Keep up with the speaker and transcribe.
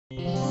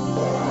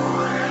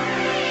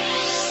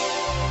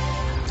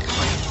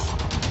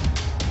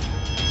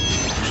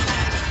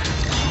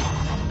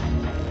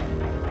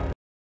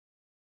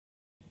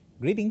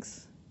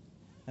Greetings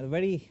and a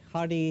very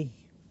hearty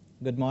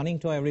good morning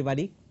to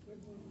everybody,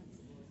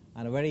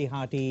 and a very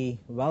hearty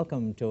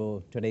welcome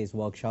to today's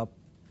workshop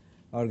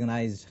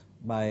organized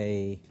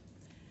by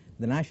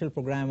the National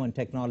Program on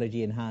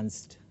Technology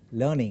Enhanced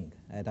Learning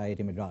at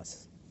IIT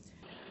Madras.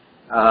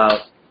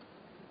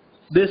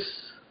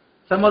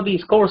 Some of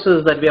these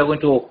courses that we are going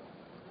to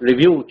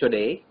review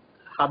today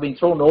have been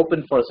thrown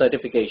open for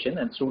certification,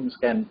 and students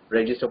can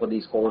register for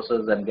these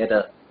courses and get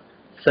a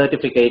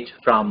certificate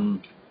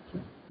from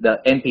the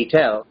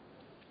NPTEL,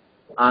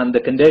 and the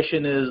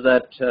condition is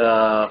that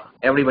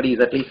everybody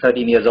is at least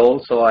 13 years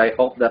old, so I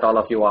hope that all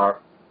of you are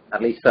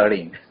at least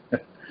 13.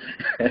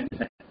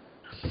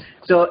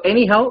 So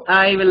anyhow,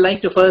 I would like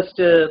to first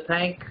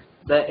thank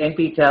the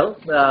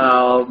NPTEL.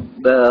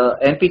 The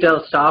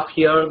NPTEL staff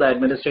here, the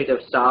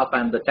administrative staff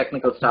and the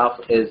technical staff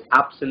is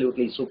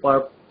absolutely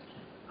superb,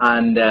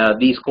 and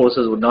these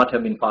courses would not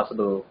have been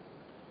possible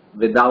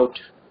without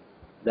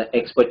the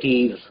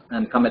expertise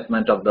and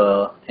commitment of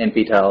the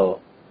NPTEL,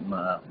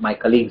 my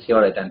colleagues here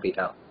at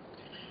NPTEL.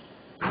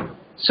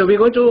 So we're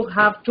going to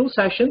have two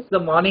sessions. The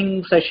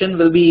morning session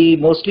will be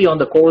mostly on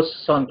the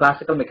course on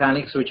classical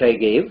mechanics, which I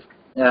gave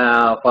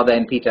for the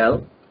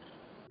NPTEL,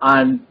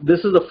 and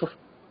this is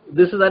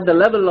at the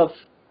level of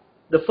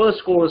the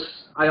first course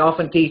I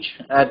often teach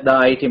at the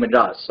IIT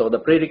Madras. So the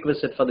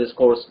prerequisite for this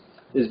course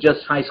is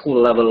just high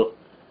school level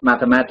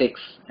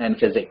mathematics and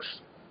physics.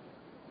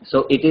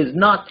 So it is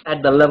not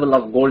at the level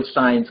of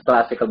Goldstein's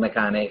classical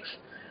mechanics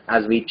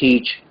as we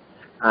teach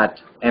at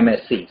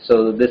MSc.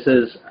 So this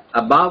is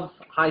above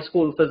high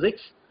school physics,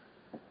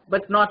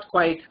 but not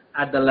quite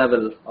at the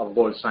level of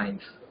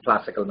Goldstein's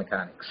classical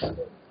mechanics.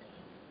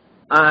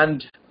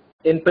 And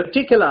in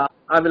particular,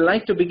 I would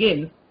like to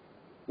begin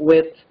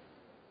with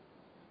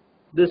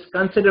this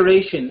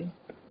consideration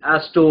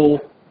as to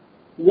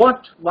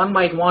what one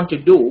might want to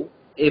do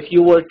if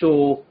you were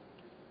to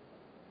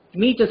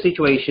meet a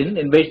situation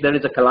in which there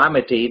is a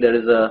calamity, there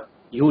is a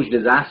huge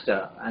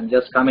disaster, and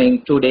just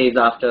coming 2 days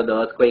after the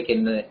earthquake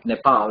in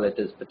Nepal, it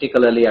is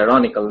particularly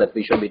ironical that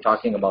we should be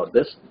talking about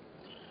this.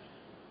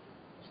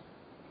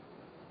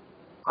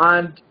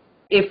 And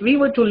if we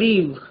were to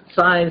leave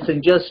science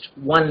in just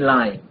one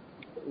line,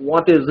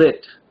 what is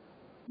it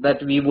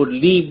that we would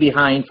leave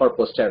behind for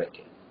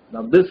posterity?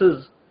 Now this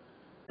is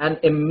an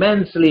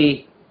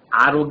immensely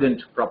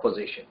arrogant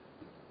proposition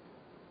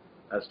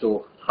as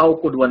to how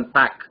could one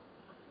pack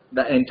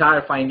the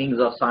entire findings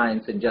of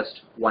science in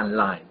just one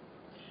line.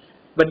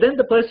 But then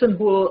the person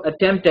who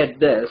attempted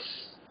this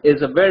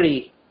is a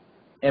very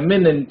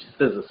eminent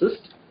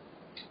physicist,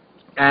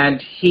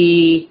 and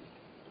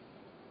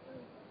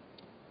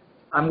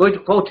I'm going to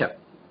quote him.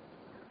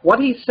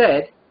 What he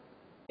said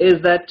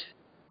is that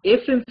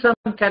if in some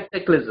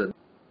cataclysm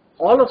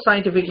all of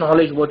scientific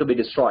knowledge were to be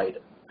destroyed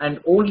and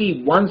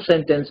only one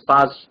sentence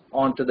passed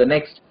on to the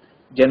next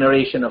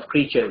generation of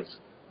creatures,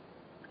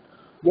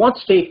 what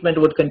statement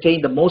would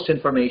contain the most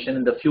information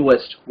in the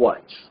fewest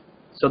words?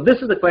 So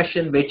this is the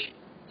question which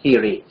he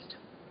raised.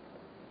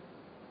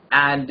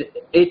 And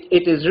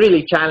it is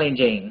really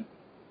challenging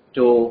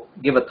to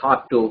give a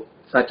thought to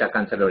such a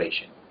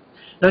consideration.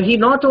 Now he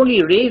not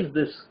only raised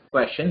this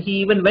question, he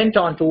even went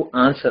on to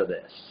answer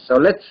this. So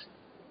let's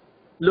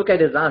look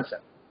at his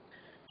answer.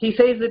 He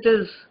says it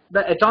is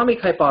the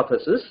atomic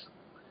hypothesis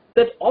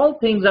that all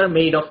things are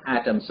made of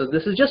atoms. So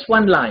this is just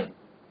one line,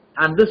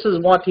 and this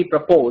is what he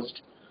proposed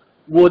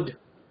would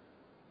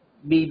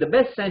be the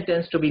best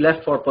sentence to be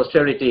left for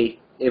posterity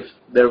if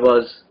there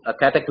was a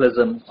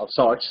cataclysm of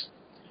sorts.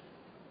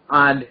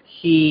 And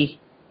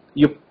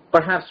you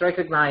perhaps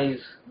recognize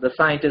the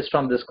scientist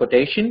from this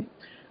quotation.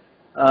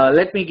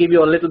 Let me give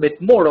you a little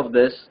bit more of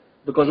this,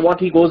 because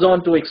what he goes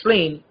on to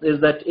explain is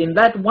that in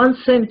that one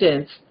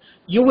sentence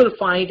you will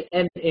find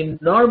an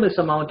enormous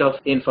amount of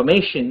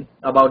information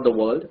about the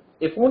world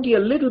if only a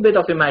little bit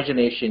of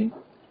imagination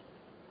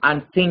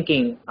and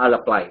thinking are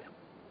applied.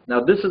 Now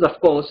this is of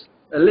course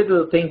a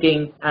little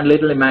thinking and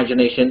little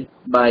imagination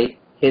by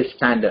his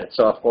standards,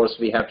 so of course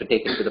we have to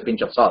take it with a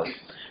pinch of salt.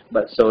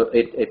 But so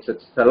it's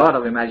a lot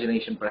of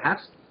imagination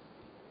perhaps.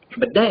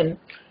 But then,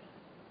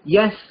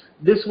 yes,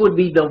 this would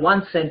be the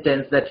one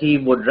sentence that he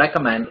would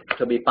recommend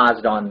to be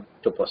passed on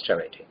to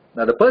posterity.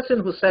 Now the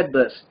person who said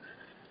this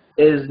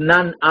is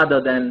none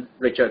other than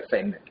Richard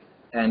Feynman,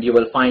 and you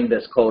will find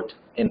this quote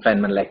in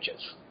Feynman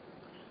lectures.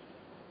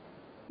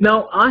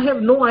 Now I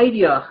have no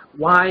idea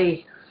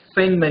why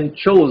Feynman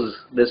chose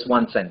this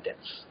one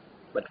sentence,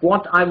 but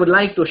what I would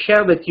like to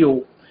share with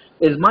you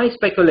is my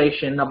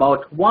speculation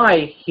about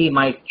why he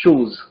might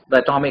choose the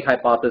atomic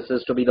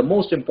hypothesis to be the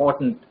most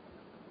important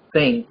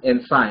thing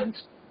in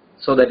science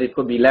so that it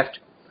could be left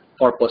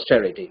for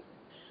posterity.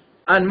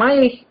 And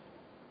my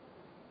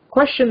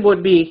question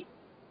would be,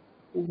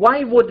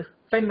 why would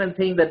Feynman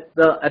think that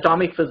the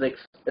atomic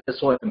physics is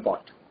so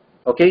important?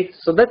 Okay,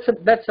 so that's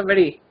a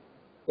very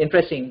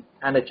interesting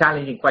and a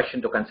challenging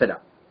question to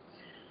consider.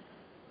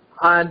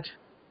 And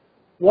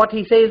what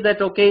he says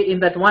that, okay, in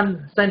that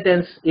one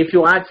sentence, if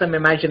you add some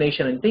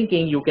imagination and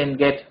thinking, you can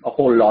get a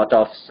whole lot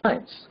of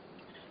science.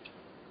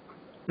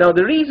 Now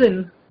the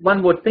reason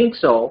one would think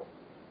so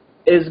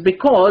is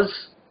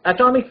because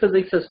atomic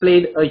physics has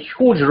played a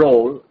huge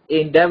role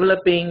in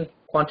developing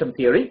quantum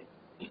theory.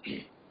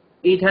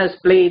 It has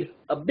played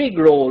a big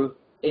role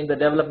in the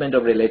development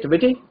of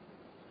relativity,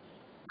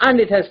 and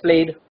it has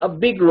played a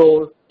big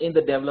role in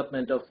the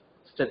development of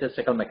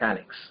statistical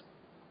mechanics.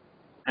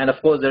 And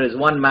of course, there is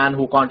one man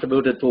who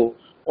contributed to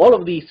all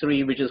of these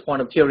three, which is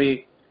quantum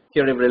theory,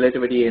 theory of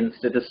relativity, and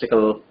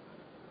statistical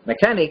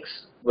mechanics,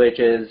 which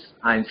is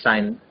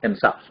Einstein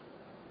himself,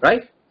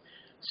 right?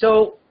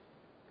 So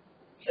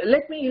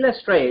let me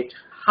illustrate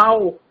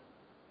how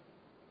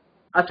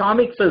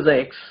atomic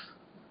physics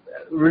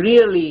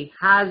really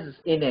has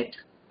in it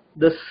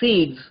the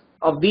seeds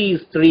of these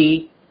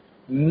three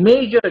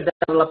major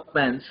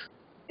developments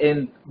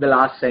in the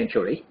last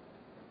century.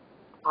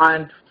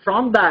 And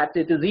from that,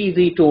 it is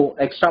easy to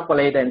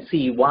extrapolate and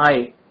see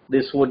why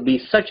this would be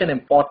such an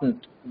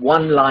important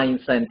one-line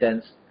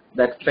sentence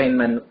that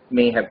Feynman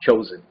may have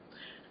chosen.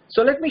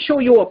 So let me show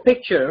you a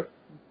picture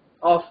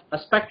of a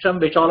spectrum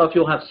which all of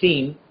you have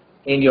seen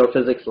in your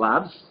physics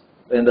labs,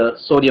 in the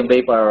sodium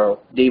vapor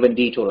D1,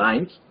 D2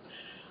 lines.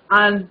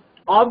 And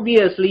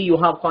obviously, you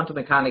have quantum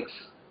mechanics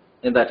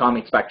in the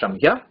atomic spectrum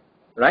here,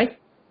 right?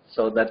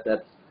 So that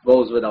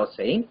goes without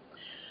saying.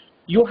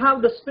 You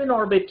have the spin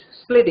orbit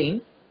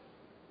splitting,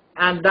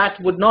 and that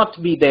would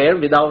not be there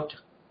without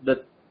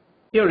the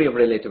theory of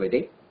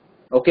relativity.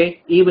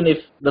 Okay, even if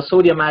the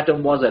sodium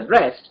atom was at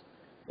rest,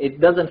 it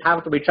doesn't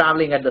have to be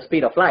traveling at the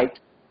speed of light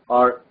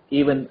or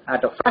even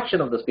at a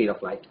fraction of the speed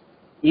of light.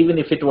 Even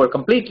if it were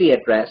completely at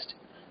rest,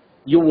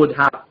 you would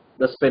have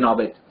the spin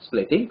orbit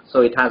splitting.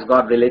 So it has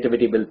got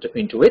relativity built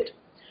into it.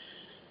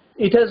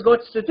 It has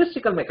got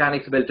statistical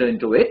mechanics built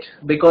into it,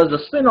 because the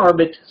spin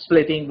orbit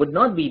splitting would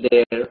not be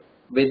there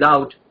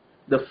without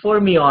the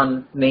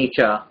fermion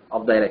nature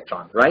of the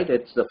electron, right?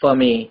 It's the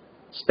Fermi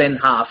spin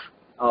half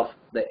of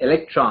the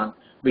electron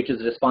which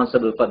is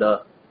responsible for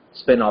the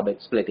spin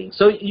orbit splitting.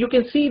 So you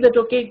can see that,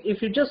 okay,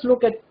 if you just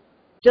look at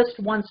just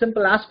one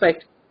simple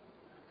aspect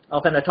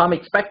of an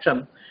atomic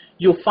spectrum,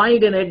 you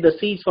find in it the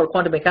seeds for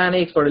quantum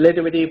mechanics, for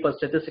relativity, for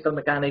statistical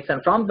mechanics,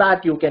 and from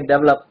that you can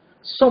develop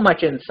so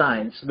much in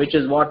science, which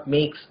is what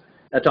makes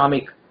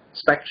atomic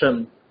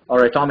spectrum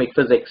or atomic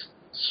physics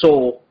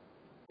so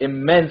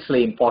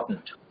immensely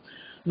important.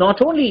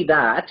 Not only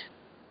that,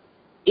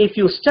 if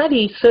you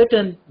study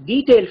certain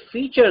detailed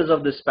features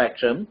of the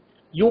spectrum,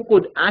 you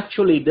could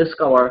actually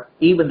discover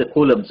even the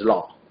Coulomb's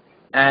law.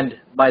 And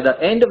by the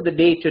end of the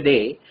day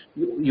today,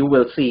 you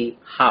will see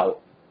how.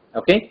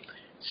 Okay?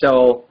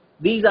 So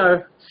these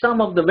are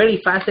some of the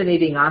very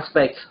fascinating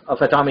aspects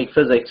of atomic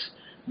physics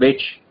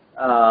which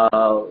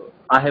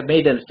I have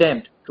made an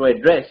attempt to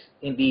address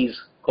in these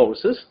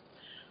courses.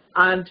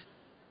 And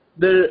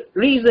the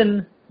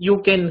reason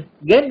you can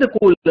get the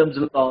Coulomb's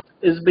law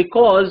is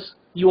because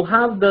you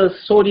have the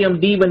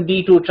sodium D1,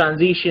 D2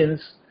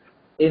 transitions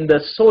in the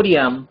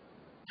sodium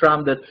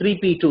from the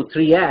 3p to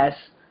 3s,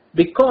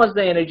 because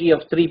the energy of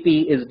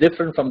 3p is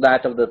different from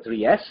that of the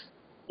 3s.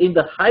 In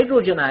the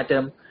hydrogen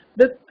atom,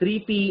 the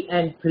 3p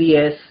and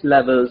 3s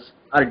levels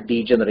are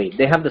degenerate.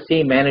 They have the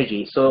same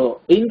energy.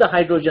 So in the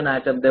hydrogen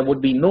atom, there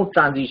would be no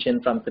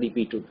transition from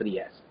 3p to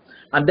 3s.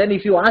 And then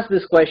if you ask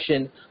this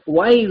question,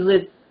 why is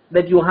it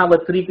that you have a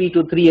 3p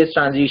to 3s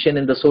transition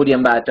in the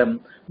sodium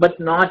atom, but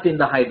not in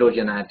the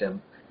hydrogen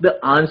atom?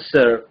 The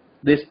answer,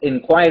 this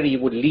inquiry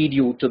would lead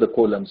you to the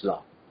Coulomb's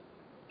law.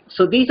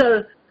 So these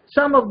are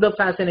some of the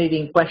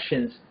fascinating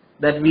questions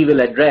that we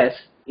will address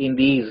in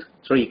these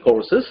three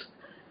courses.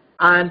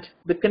 And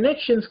the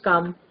connections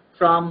come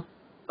from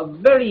a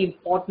very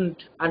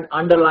important and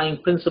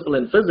underlying principle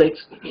in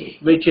physics,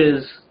 which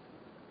is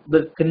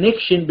the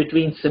connection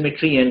between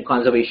symmetry and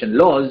conservation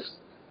laws.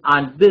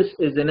 And this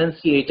is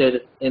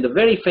enunciated in the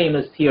very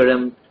famous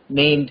theorem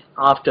named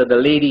after the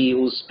lady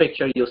whose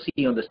picture you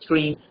see on the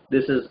screen.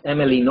 This is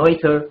Emily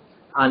Noether,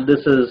 and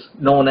this is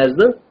known as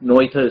the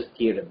Noether's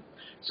theorem.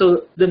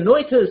 So the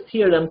Noether's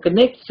theorem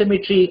connects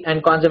symmetry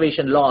and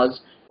conservation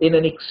laws in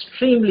an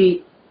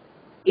extremely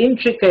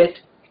intricate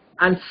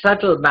and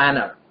subtle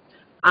manner.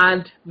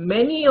 And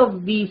many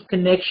of these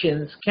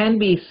connections can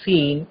be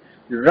seen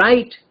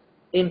right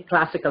in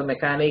classical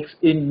mechanics,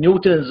 in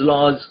Newton's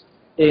laws,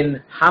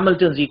 in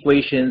Hamilton's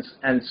equations,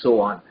 and so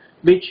on,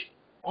 which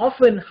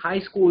often high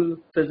school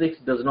physics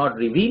does not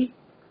reveal,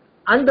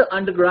 and the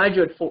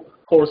undergraduate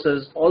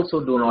courses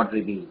also do not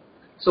reveal.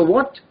 So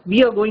what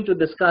we are going to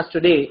discuss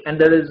today, and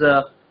there is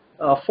a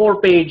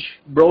 4-page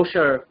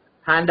brochure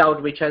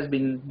handout which has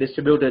been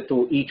distributed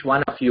to each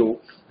one of you,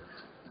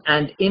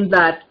 and in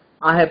that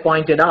I have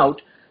pointed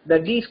out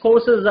that these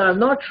courses are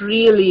not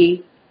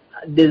really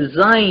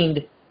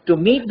designed to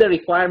meet the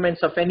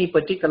requirements of any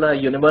particular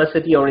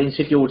university or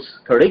institute's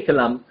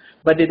curriculum,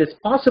 but it is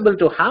possible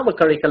to have a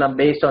curriculum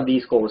based on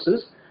these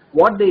courses.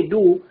 What they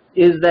do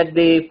is that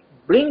they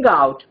bring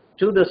out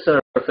to the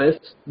surface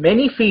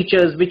many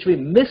features which we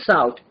miss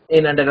out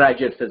in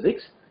undergraduate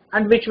physics,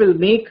 and which will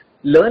make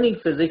learning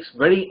physics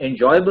very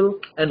enjoyable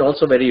and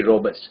also very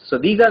robust. So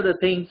these are the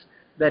things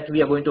that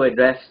we are going to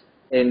address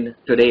in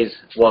today's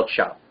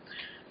workshop.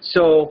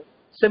 So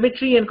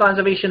symmetry and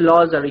conservation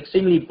laws are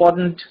extremely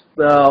important.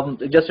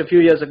 Just a few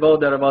years ago,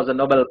 there was a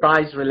Nobel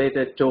Prize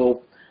related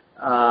to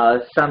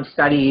some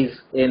studies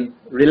in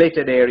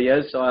related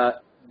areas.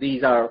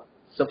 These are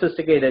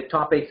sophisticated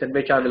topics in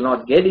which I will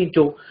not get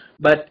into,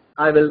 but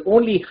I will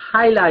only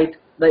highlight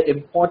the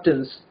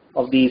importance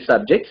of these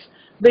subjects,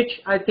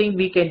 which I think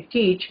we can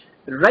teach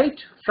right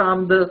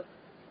from the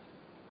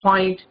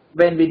point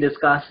when we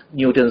discuss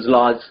Newton's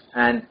laws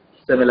and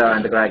similar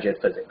undergraduate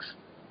physics.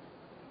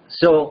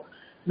 So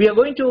we are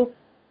going to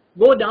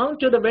go down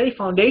to the very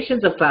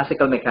foundations of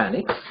classical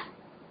mechanics,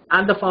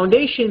 and the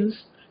foundations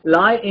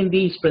lie in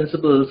these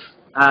principles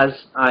as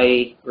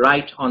I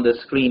write on the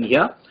screen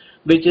here,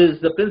 which is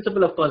the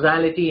principle of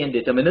causality and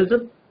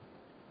determinism,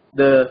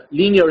 the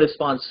linear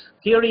response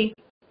theory,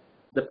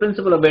 the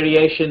principle of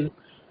variation,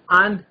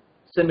 and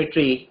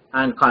symmetry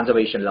and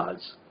conservation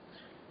laws.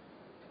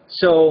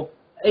 So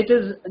it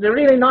is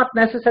really not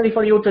necessary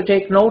for you to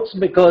take notes,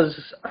 because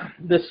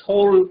this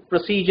whole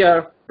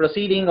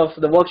proceeding of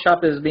the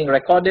workshop is being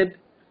recorded.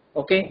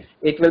 Okay,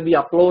 it will be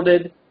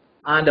uploaded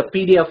and a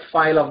PDF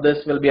file of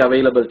this will be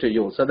available to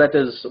you. So that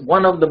is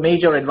one of the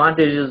major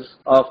advantages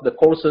of the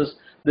courses.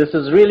 This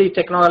is really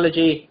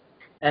technology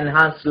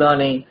enhanced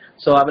learning.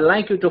 So I would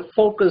like you to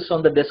focus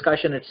on the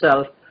discussion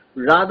itself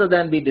rather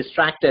than be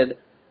distracted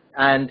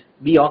and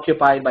be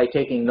occupied by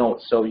taking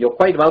notes. So you're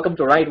quite welcome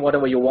to write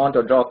whatever you want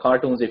or draw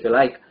cartoons if you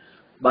like,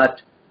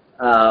 but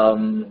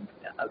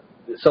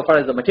so far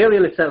as the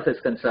material itself is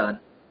concerned,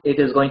 it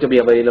is going to be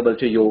available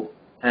to you,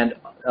 and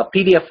a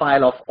PDF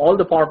file of all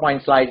the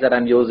PowerPoint slides that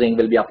I'm using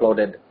will be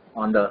uploaded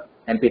on the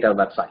NPTEL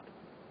website.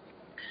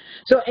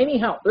 So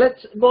anyhow,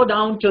 let's go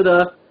down to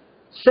the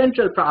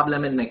central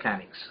problem in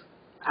mechanics,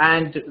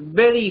 and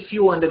very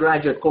few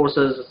undergraduate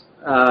courses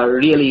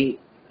really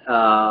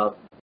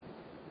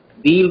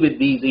deal with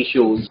these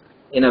issues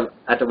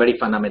at a very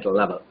fundamental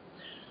level.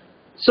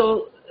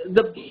 So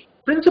the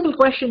principal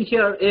question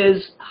here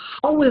is,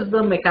 how is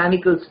the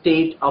mechanical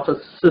state of a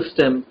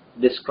system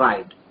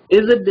described?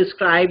 Is it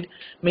described,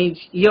 means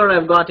here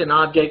I've got an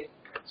object,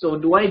 so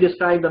do I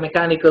describe the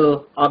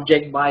mechanical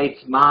object by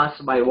its mass,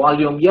 by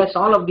volume? Yes,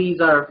 all of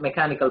these are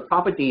mechanical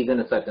properties in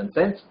a certain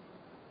sense,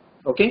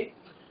 okay?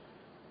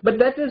 But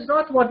that is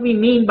not what we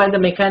mean by the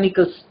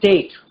mechanical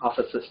state of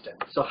a system.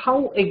 So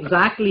how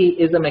exactly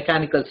is the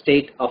mechanical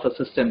state of a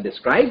system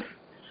described?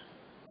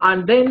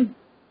 And then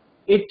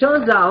it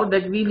turns out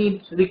that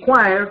we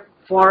require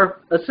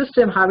for a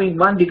system having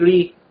one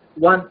degree,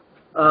 one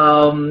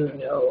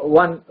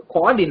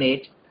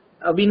coordinate,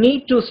 we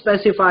need to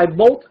specify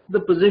both the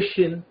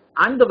position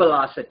and the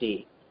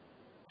velocity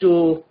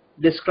to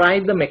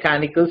describe the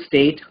mechanical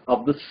state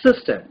of the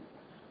system.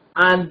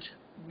 And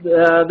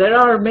there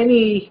are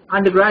many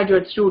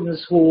undergraduate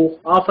students who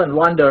often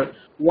wonder,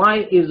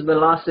 why is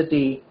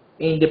velocity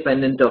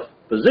independent of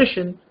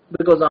position?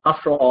 Because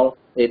after all,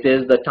 it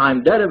is the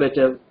time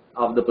derivative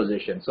of the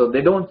position. So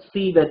they don't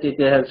see that it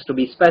has to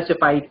be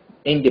specified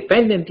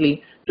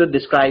independently to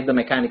describe the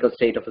mechanical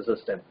state of a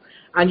system.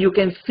 And you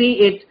can see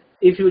it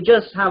if you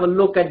just have a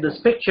look at this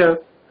picture,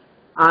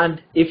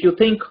 and if you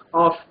think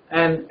of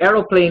an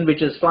aeroplane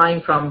which is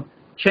flying from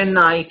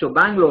Chennai to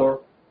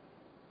Bangalore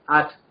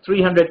at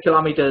 300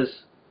 kilometers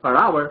per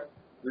hour,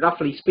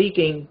 roughly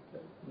speaking,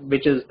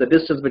 which is the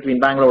distance between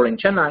Bangalore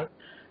and Chennai,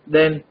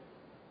 then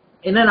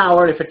in an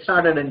hour, if it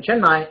started in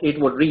Chennai, it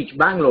would reach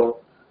Bangalore.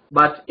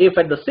 But if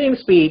at the same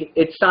speed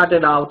it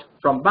started out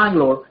from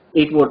Bangalore,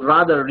 it would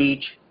rather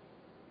reach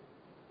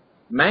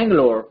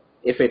Mangalore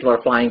if it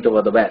were flying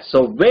toward the west.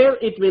 So where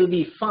it will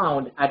be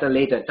found at a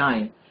later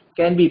time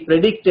can be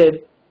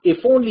predicted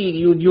if only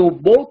you knew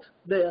both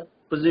the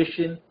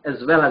position as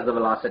well as the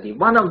velocity.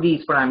 One of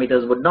these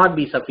parameters would not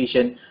be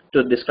sufficient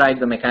to describe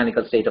the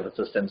mechanical state of a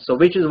system. So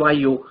which is why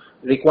you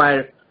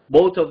require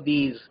both of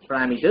these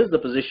parameters, the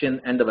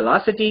position and the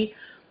velocity.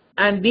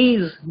 And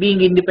these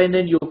being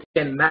independent, you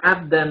can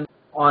map them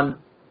on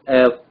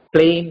a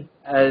plane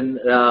and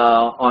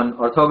on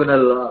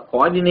orthogonal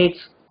coordinates,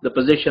 the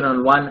position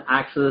on one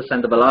axis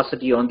and the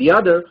velocity on the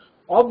other.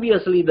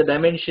 Obviously, the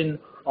dimension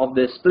of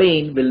this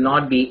plane will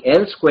not be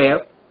L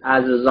square,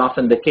 as is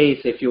often the case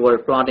if you were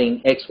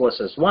plotting x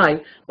versus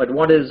y, but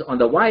what is on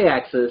the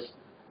y-axis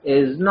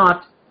is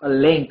not a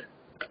length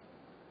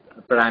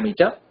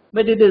parameter,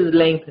 but it is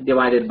length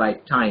divided by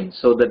time.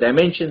 So the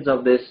dimensions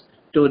of this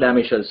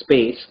two-dimensional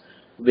space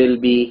will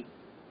be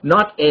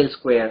not L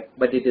square,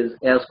 but it is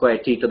L square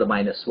t to the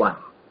minus 1.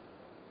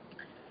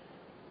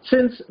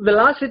 Since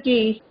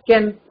velocity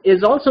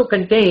is also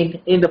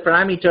contained in the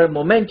parameter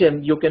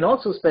momentum, you can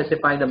also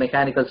specify the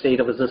mechanical state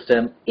of a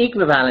system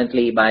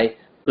equivalently by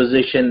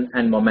position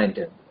and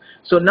momentum.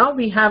 So now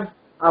we have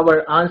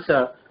our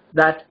answer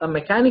that a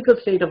mechanical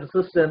state of a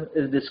system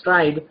is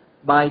described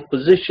by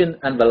position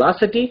and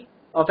velocity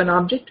of an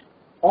object,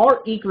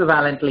 or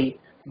equivalently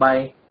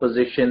by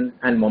position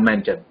and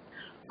momentum.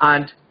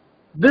 And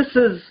this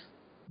is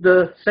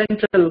the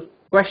central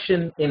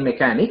question in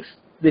mechanics.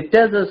 It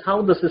tells us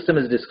how the system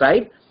is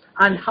described,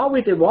 and how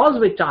it evolves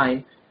with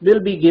time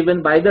will be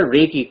given by the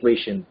rate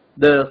equation.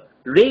 The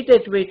rate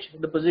at which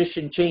the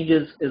position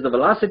changes is the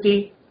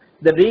velocity.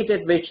 The rate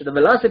at which the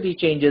velocity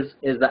changes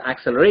is the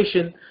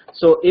acceleration.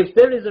 So if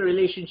there is a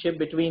relationship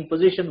between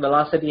position,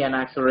 velocity, and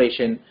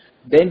acceleration,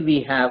 then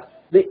we have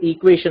the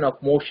equation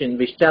of motion,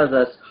 which tells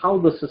us how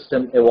the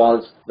system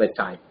evolves with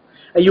time.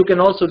 You can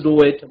also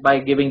do it by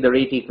giving the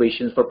rate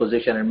equations for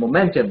position and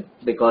momentum,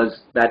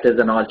 because that is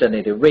an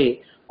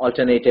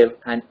alternative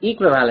and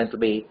equivalent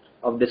way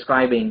of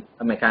describing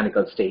a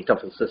mechanical state of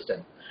a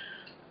system.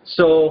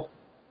 So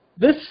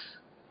this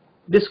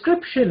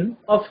description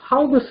of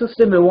how the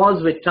system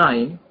evolves with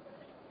time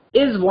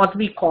is what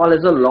we call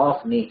as a law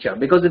of nature,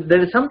 because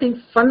there is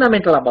something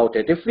fundamental about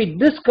it. If we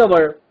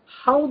discover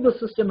how the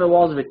system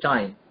evolves with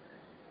time,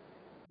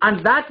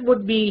 and that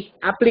would be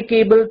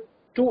applicable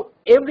to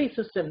every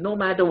system, no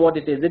matter what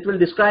it is. It will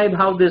describe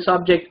how this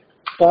object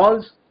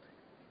falls,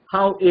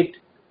 how it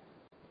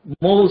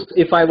moves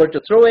if I were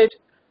to throw it.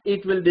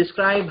 It will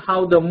describe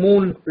how the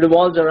moon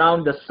revolves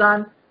around the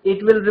sun.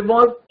 It will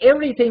revolve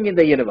everything in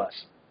the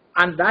universe.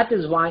 And that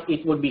is why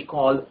it would be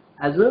called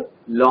as a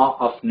law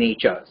of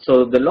nature.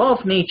 So the law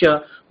of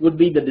nature would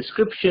be the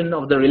description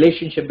of the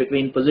relationship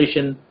between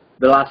position,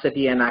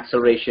 velocity, and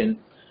acceleration.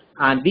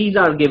 And these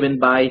are given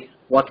by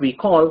what we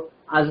call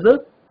as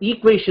the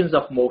equations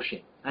of motion.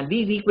 And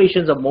these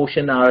equations of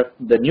motion are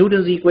the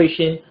Newton's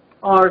equation,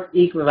 or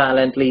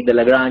equivalently the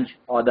Lagrange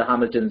or the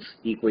Hamilton's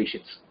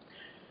equations.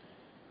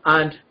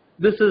 And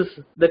this is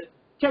the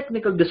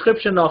technical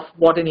description of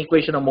what an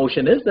equation of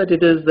motion is, that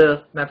it is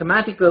the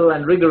mathematical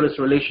and rigorous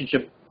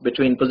relationship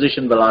between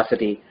position,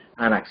 velocity,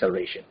 and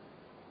acceleration.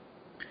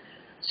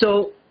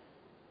 So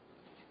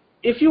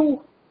if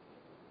you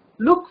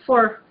look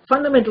for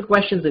fundamental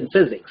questions in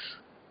physics,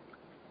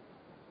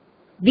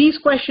 these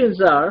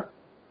questions are,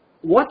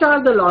 what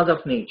are the laws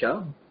of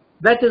nature?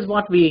 That is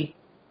what we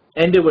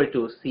endeavor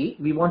to see.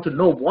 We want to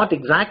know what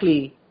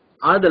exactly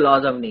are the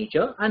laws of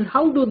nature and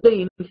how do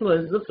they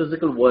influence the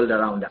physical world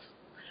around us.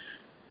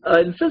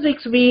 In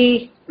physics,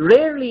 we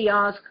rarely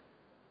ask,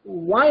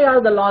 why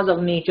are the laws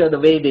of nature the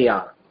way they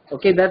are?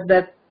 Okay,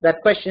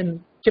 that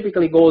question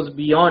typically goes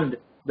beyond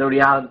the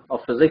realm of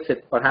physics.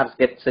 It perhaps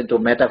gets into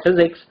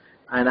metaphysics,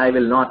 and I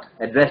will not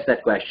address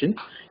that question.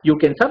 You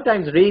can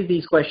sometimes raise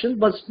these questions,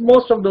 but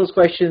most of those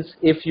questions,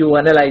 if you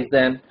analyze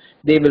them,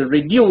 they will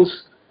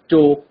reduce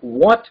to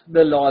what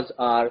the laws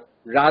are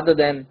rather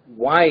than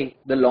why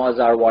the laws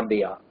are what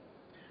they are.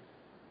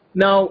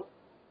 Now,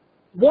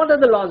 what are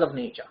the laws of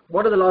nature?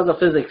 What are the laws of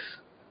physics?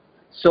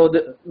 So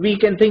we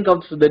can think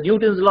of the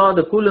Newton's law,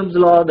 the Coulomb's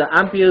law, the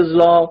Ampere's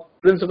law,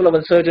 principle of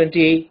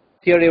uncertainty,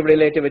 theory of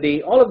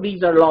relativity. All of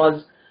these are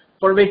laws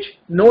for which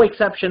no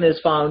exception is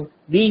found.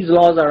 These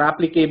laws are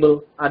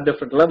applicable at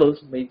different levels,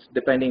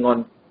 depending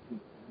on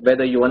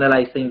whether you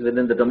analyze things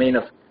within the domain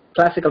of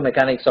classical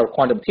mechanics or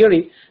quantum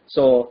theory.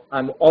 So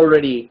I'm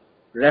already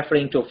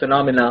referring to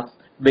phenomena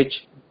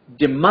which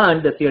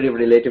demand the theory of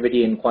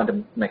relativity in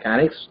quantum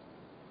mechanics.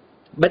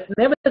 But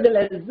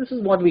nevertheless, this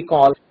is what we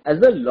call as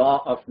the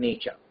law of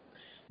nature.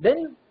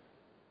 Then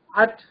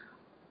at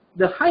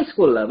the high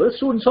school level,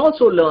 students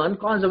also learn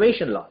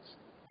conservation laws,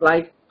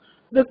 like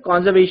the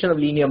conservation of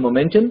linear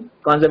momentum,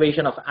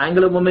 conservation of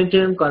angular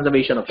momentum,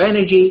 conservation of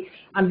energy,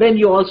 and then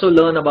you also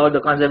learn about the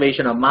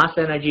conservation of mass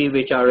energy,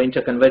 which are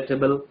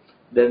interconvertible.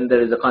 Then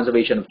there is the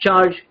conservation of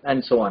charge,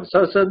 and so on.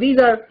 So these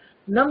are a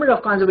number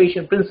of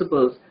conservation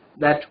principles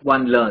that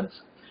one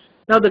learns.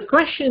 Now the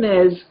question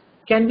is,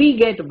 can we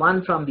get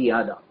one from the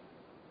other?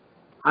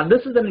 And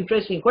this is an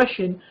interesting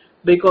question,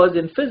 because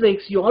in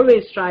physics you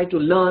always try to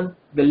learn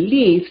the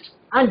least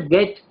and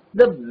get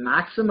the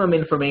maximum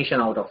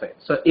information out of it.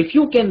 So if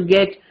you can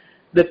get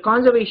the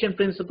conservation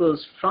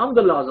principles from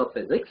the laws of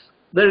physics,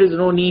 there is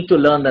no need to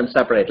learn them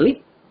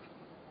separately.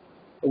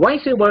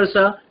 Vice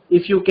versa,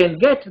 if you can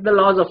get the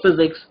laws of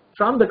physics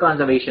from the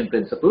conservation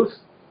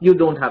principles, you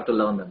don't have to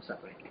learn them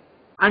separately.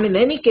 And in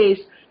any case,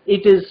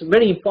 it is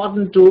very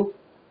important to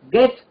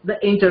get the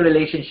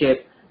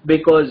interrelationship,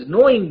 because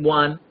knowing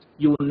one,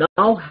 you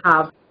now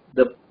have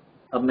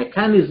a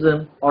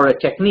mechanism or a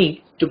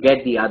technique to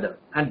get the other,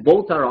 and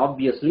both are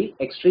obviously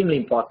extremely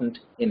important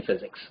in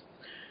physics.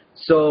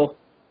 So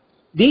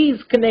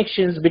these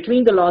connections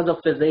between the laws of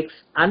physics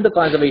and the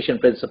conservation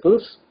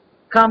principles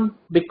come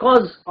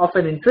because of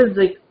an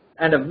intrinsic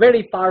and a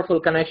very powerful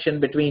connection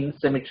between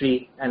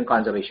symmetry and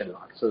conservation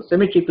laws. So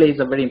symmetry plays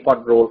a very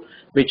important role,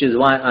 which is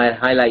why I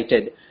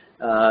highlighted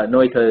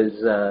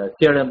Noether's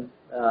theorem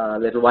a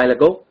little while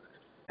ago.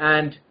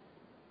 And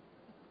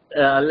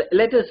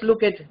let us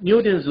look at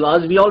Newton's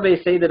laws. We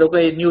always say that,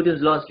 okay,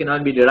 Newton's laws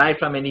cannot be derived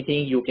from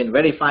anything. You can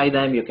verify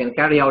them, you can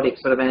carry out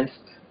experiments,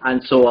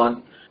 and so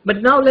on.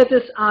 But now let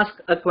us ask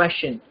a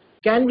question.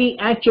 Can we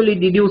actually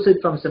deduce it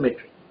from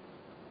symmetry?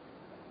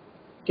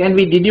 Can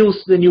we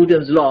deduce the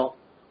Newton's law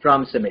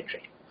from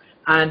symmetry?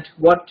 And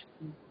what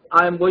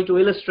I am going to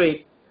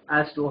illustrate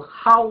as to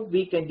how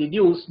we can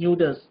deduce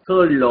Newton's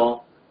third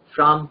law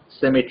from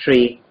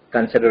symmetry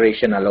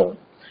consideration alone.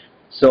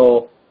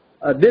 So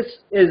this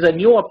is a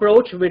new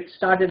approach which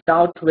started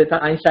out with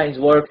Einstein's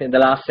work in the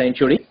last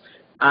century,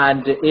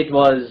 and it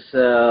was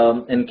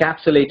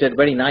encapsulated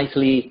very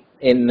nicely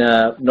in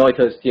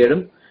Noether's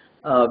theorem,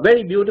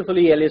 very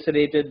beautifully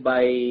elucidated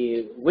by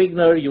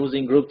Wigner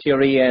using group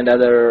theory and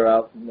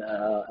other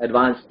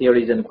advanced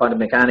theories in quantum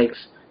mechanics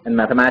and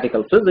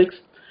mathematical physics.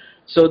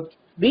 So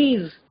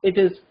these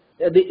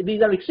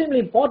are extremely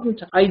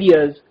important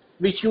ideas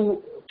which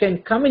you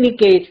can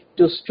communicate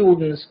to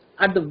students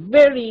at the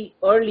very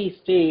early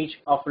stage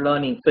of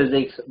learning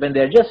physics, when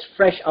they're just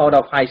fresh out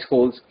of high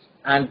schools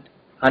and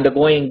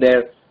undergoing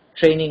their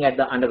training at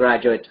the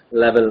undergraduate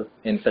level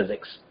in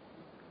physics.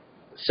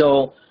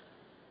 So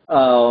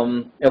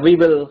we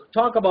will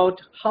talk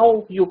about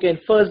how you can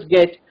first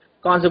get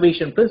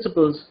conservation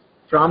principles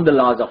from the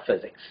laws of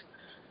physics.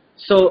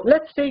 So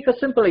let's take a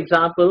simple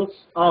example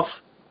of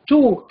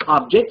two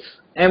objects,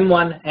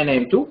 M1 and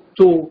M2,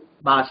 two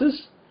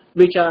masses,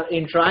 which are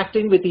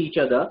interacting with each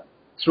other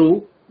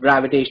through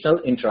gravitational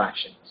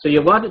interaction. So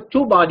you've got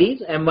two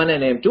bodies, M1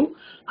 and M2,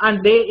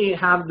 and they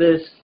have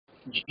this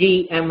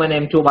G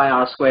M1 M2 by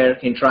R square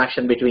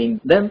interaction between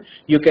them.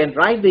 You can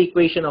write the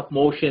equation of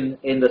motion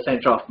in the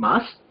center of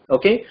mass.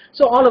 Okay,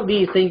 so all of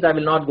these things I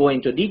will not go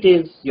into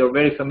details. You're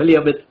very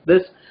familiar with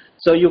this.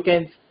 So you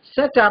can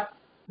set up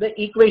the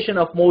equation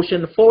of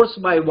motion. Force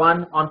by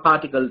 1 on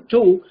particle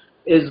 2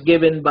 is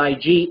given by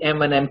G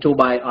M1 M2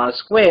 by R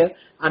square,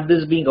 and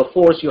this being a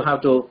force, you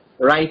have to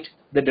write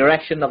the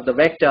direction of the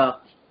vector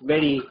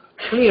very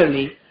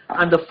clearly,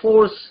 and the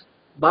force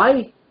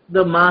by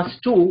the mass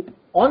 2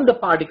 on the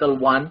particle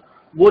 1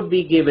 would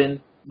be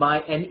given by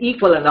an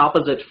equal and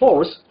opposite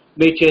force,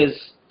 which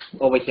is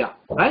over here,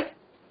 right?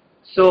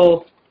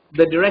 So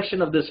the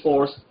direction of this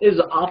force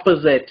is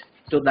opposite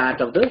to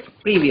that of the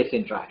previous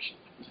interaction.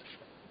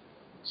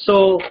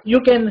 So you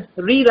can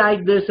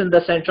rewrite this in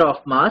the center of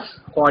mass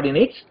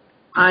coordinates,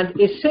 and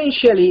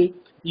essentially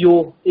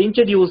you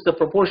introduce the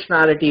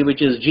proportionality,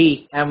 which is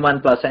G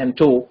M1 plus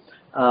M2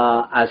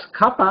 as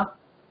kappa,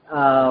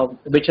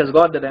 which has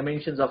got the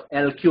dimensions of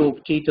L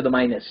cubed T to the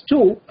minus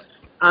 2,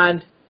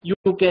 and you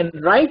can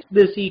write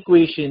this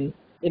equation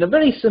in a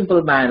very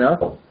simple manner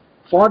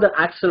for the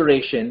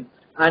acceleration,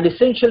 and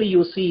essentially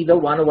you see the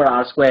 1 over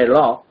R square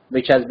law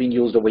which has been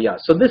used over here.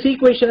 So this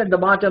equation at the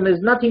bottom is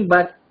nothing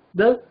but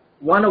the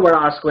 1 over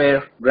R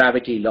square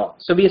gravity law.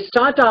 So we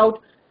start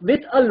out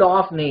with a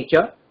law of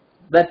nature,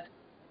 that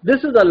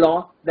this is a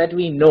law that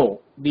we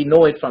know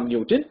it from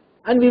Newton,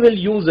 and we will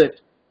use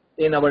it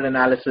in our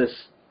analysis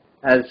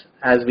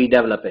as we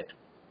develop it.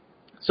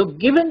 So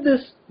given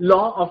this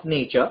law of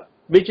nature,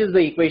 which is the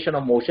equation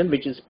of motion,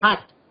 which is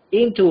packed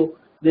into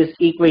this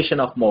equation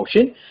of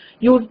motion,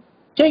 you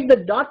take the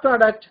dot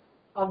product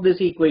of this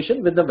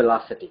equation with the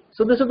velocity.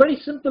 So this is a very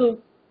simple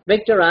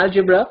vector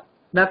algebra,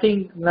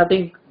 nothing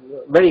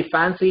very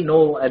fancy,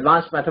 no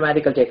advanced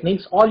mathematical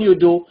techniques. All you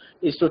do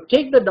is to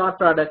take the dot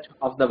product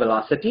of the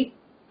velocity.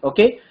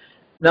 Okay,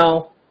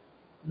 now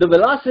the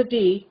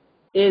velocity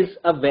is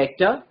a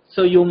vector,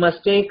 so you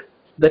must take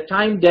the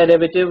time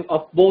derivative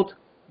of both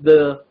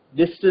the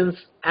distance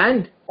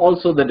and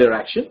also the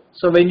direction.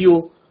 So when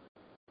you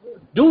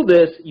do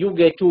this, you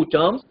get two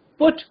terms.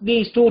 Put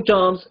these two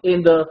terms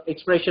in the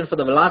expression for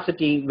the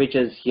velocity, which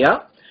is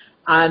here,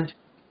 and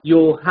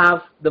you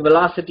have the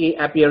velocity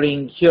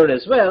appearing here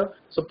as well.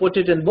 So put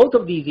it in both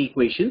of these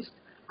equations,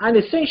 and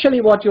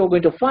essentially what you're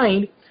going to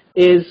find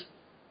is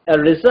a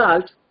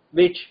result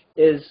which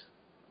is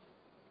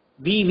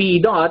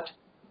VV dot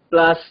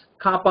plus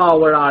kappa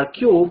over R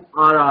cube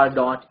RR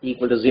dot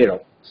equal to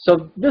 0.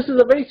 So this is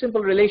a very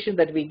simple relation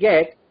that we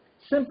get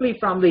simply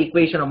from the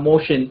equation of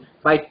motion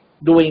by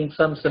doing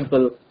some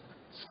simple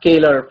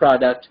scalar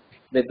product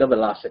with the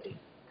velocity.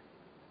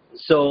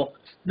 So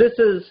this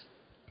is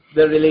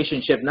the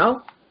relationship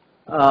now,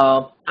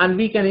 and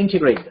we can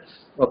integrate this,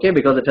 okay,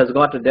 because it has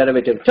got a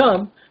derivative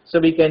term. So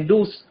we can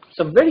do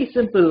some very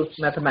simple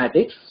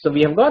mathematics. So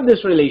we have got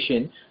this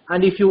relation,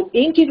 and if you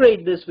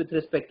integrate this with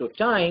respect to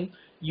time,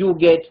 you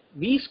get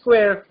V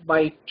square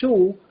by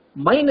 2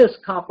 minus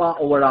kappa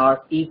over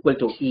R equal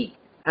to E.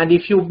 And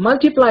if you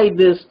multiply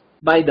this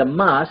by the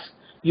mass,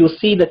 you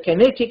see the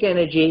kinetic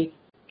energy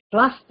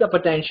plus the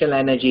potential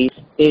energy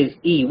is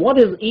E. What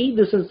is E?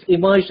 This is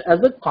emerged as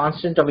the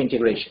constant of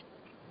integration.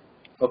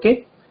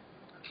 Okay,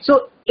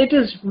 so it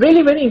is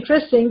really very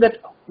interesting that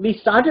we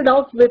started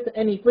out with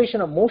an equation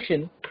of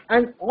motion,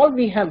 and all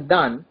we have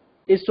done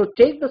is to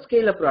take the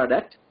scalar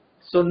product.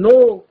 So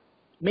no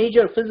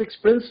major physics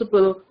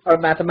principle or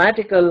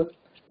mathematical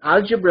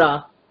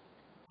algebra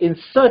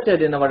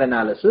inserted in our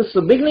analysis.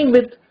 So beginning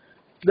with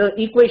the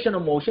equation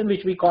of motion,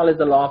 which we call as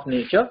the law of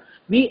nature,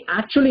 we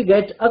actually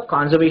get a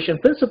conservation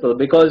principle,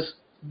 because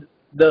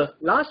the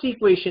last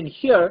equation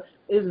here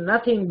is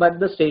nothing but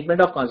the statement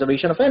of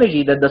conservation of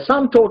energy, that the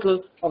sum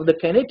total of the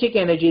kinetic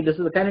energy, this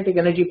is the kinetic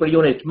energy per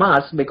unit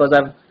mass, because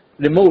I've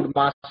removed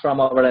mass from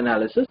our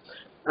analysis,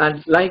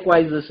 and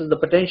likewise this is the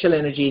potential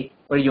energy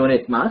per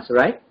unit mass,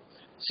 right?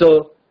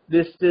 So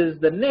this is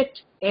the net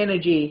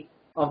energy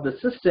of the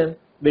system,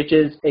 which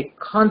is a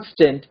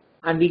constant,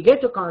 and we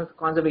get a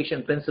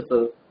conservation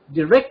principle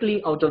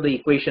directly out of the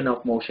equation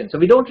of motion. So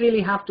we don't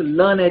really have to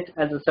learn it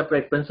as a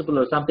separate principle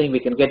or something. We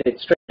can get it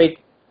straight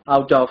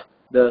out of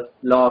the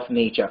law of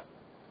nature.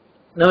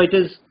 Now it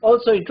is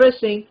also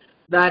interesting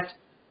that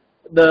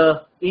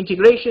the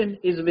integration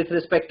is with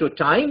respect to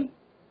time,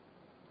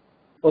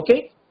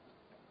 okay?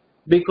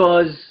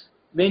 Because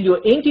when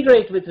you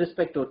integrate with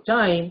respect to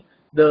time,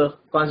 the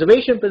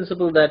conservation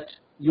principle that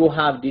you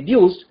have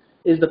deduced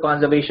is the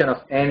conservation of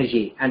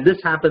energy, and this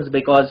happens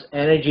because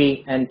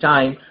energy and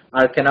time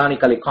are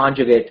canonically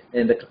conjugate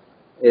in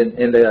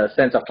the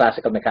sense of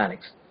classical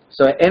mechanics.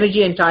 So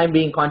energy and time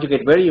being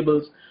conjugate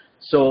variables,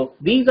 so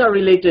these are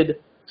related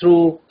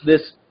through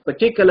this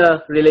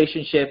particular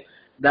relationship,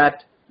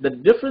 that the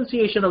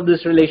differentiation of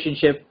this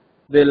relationship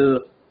will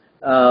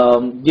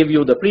give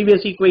you the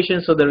previous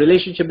equation. So the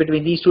relationship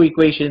between these two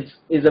equations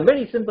is a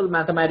very simple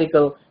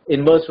mathematical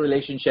inverse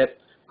relationship,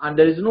 and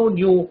there is no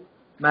new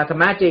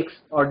mathematics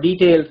or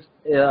detailed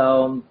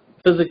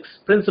physics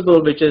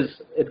principle which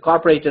is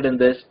incorporated in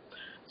this.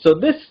 So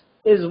this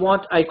is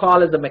what I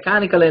call as the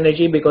mechanical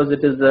energy, because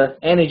it is the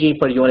energy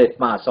per unit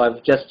mass. So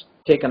I've just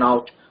taken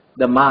out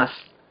the mass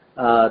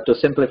to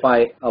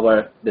simplify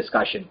our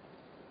discussion.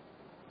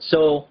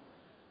 So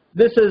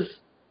this is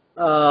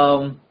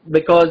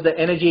because the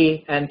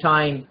energy and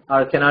time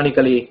are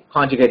canonically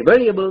conjugate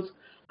variables.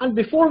 And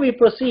before we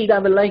proceed, I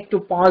would like to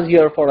pause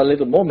here for a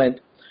little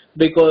moment,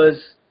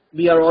 because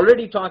we are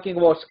already talking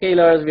about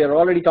scalars, we are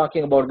already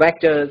talking about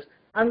vectors,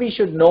 and we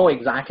should know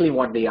exactly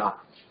what they are.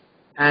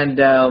 And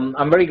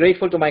I'm very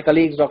grateful to my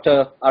colleagues,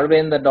 Dr.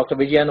 Arvind and Dr.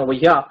 Vijayan over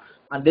here,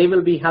 and they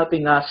will be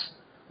helping us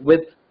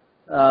with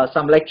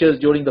some lectures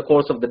during the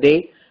course of the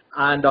day.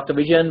 And Dr.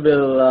 Vijayan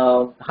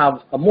will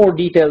have a more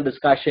detailed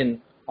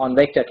discussion on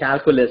vector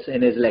calculus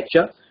in his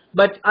lecture.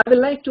 But I would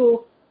like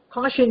to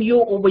caution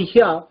you over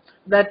here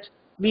that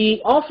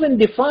we often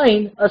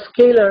define a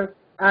scalar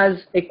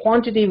as a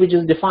quantity which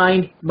is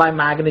defined by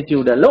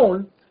magnitude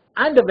alone,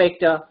 and a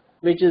vector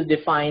which is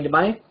defined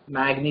by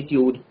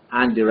magnitude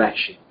and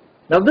direction.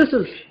 Now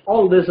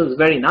all this is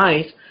very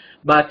nice,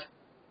 but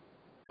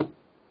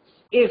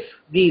if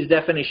these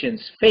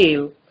definitions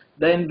fail,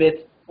 then with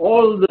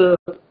all the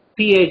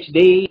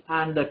PhD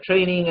and the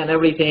training and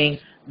everything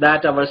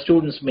that our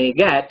students may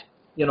get,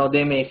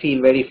 they may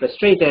feel very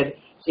frustrated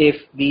if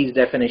these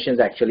definitions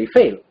actually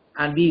fail.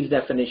 And these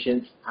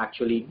definitions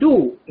actually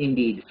do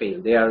indeed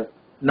fail. They are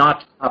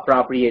not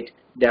appropriate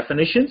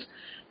definitions,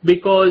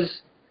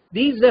 because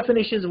these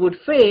definitions would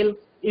fail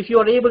if you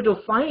are able to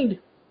find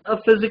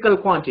a physical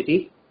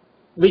quantity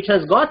which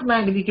has got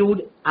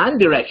magnitude and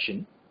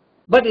direction,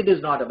 but it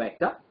is not a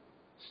vector.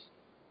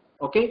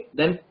 Okay,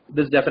 then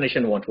this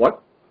definition won't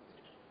work.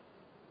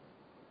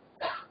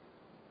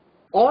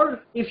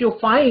 Or if you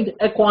find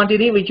a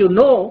quantity which you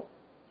know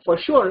for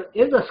sure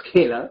is a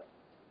scalar,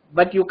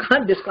 but you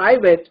can't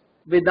describe it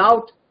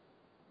without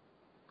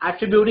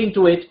attributing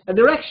to it a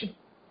direction.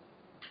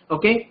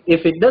 Okay,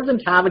 if it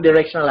doesn't have a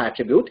directional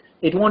attribute,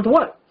 it won't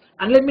work.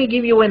 And let me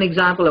give you an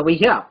example over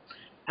here,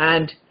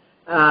 and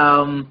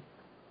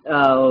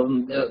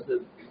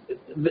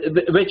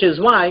which is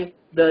why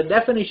the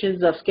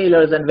definitions of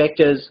scalars and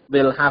vectors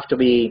will have to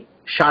be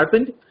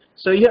sharpened.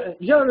 So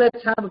here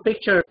let's have a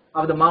picture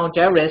of the Mount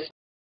Everest,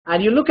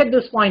 and you look at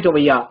this point over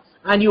here,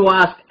 and you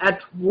ask, at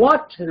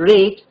what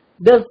rate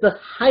does the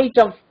height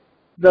of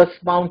this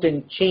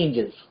mountain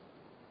changes?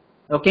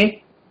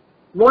 Okay,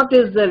 what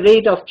is the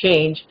rate of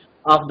change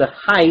of the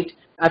height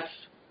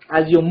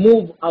as you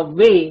move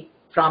away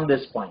from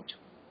this point?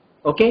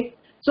 Okay,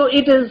 so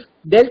it is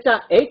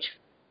delta H,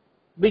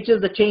 which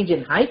is the change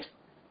in height,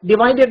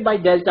 divided by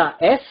delta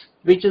S,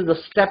 which is the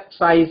step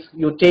size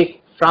you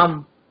take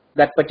from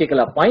that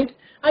particular point,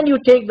 and you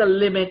take the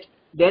limit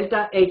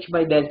delta H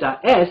by delta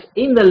S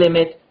in the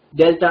limit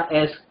delta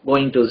S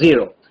going to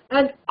 0.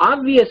 And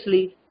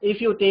obviously,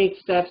 if you take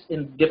steps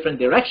in different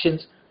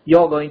directions,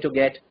 you're going to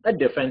get a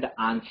different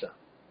answer,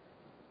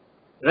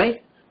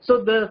 right?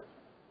 So the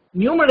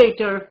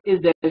numerator is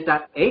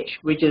delta H,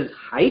 which is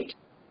height.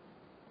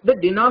 The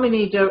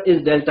denominator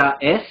is delta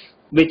S,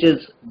 which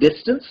is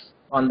distance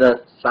on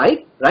the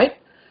side, right?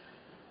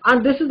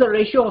 And this is the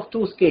ratio of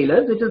two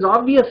scalars. It is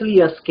obviously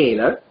a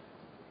scalar,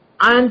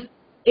 and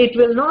it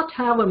will not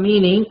have a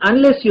meaning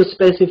unless you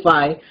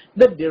specify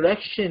the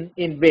direction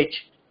in which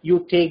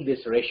you take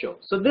this ratio.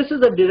 So this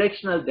is a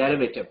directional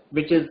derivative,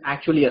 which is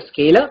actually a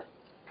scalar,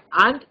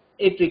 and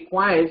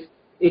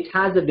it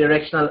has a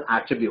directional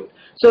attribute.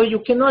 So you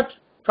cannot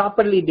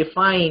properly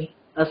define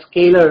a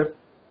scalar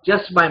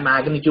just by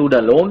magnitude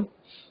alone,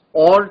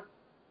 or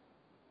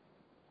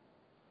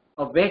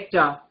a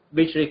vector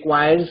which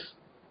requires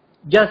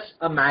just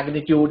a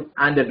magnitude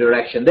and a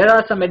direction. There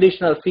are some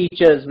additional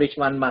features which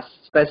one must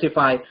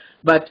specify,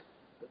 but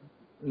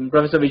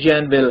Professor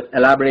Vijayan will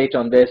elaborate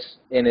on this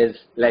in his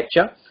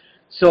lecture.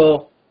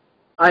 So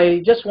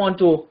I just want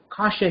to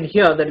caution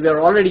here that we are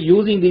already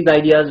using these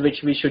ideas,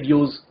 which we should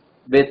use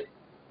with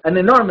an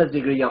enormous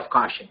degree of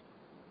caution.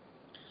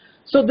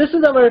 So this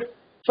is our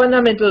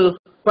fundamental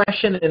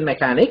question in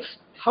mechanics.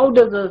 How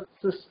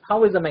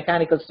is the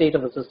mechanical state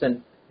of a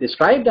system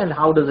described and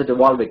how does it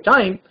evolve with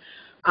time.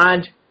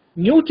 And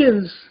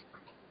Newton's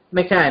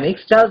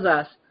mechanics tells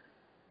us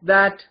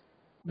that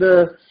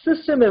the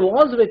system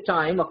evolves with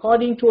time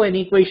according to an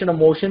equation of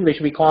motion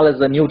which we call as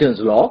the Newton's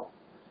law,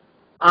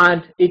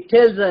 and it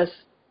tells us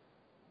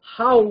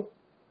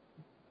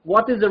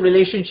what is the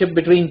relationship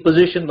between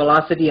position,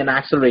 velocity and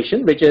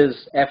acceleration, which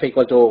is F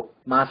equal to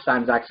mass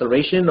times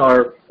acceleration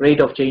or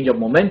rate of change of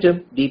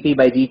momentum, dp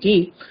by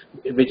dt,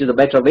 which is a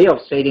better way of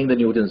stating the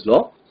Newton's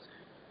law.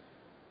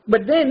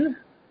 But then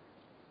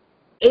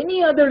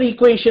any other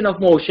equation of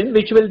motion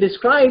which will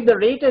describe the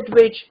rate at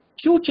which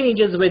q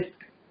changes with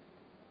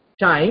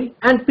time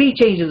and p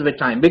changes with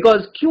time,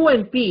 because q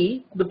and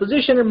p, the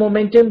position and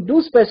momentum,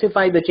 do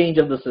specify the change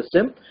of the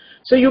system.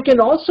 So you can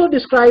also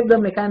describe the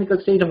mechanical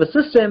state of a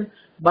system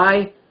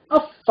by a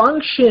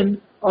function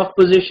of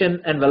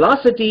position and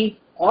velocity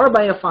or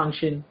by a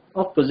function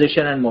of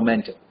position and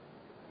momentum.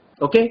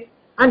 Okay?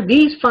 And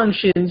these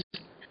functions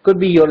could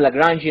be your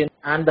Lagrangian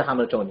and the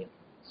Hamiltonian.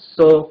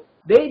 So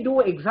they do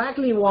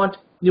exactly what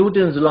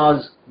Newton's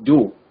laws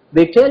do.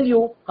 They tell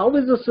you how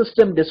is the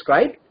system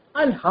described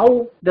and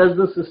how does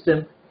the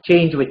system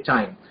change with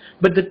time.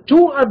 But the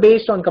two are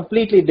based on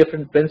completely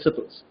different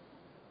principles.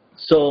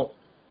 So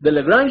the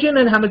Lagrangian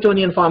and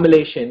Hamiltonian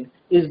formulation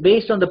is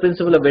based on the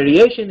principle of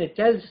variation. It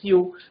tells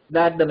you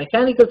that the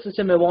mechanical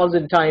system evolves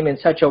in time in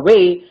such a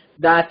way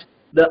that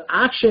the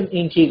action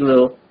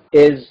integral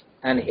is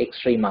an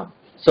extremum.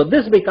 So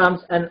this becomes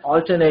an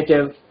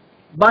alternative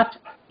but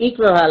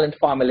equivalent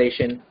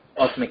formulation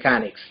of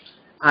mechanics.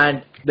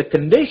 And the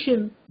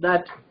condition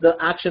that the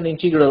action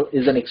integral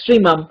is an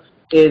extremum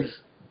is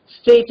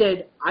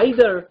stated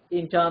either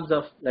in terms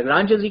of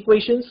Lagrange's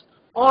equations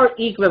or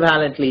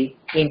equivalently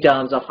in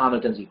terms of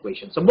Hamilton's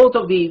equation. So both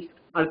of these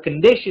are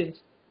conditions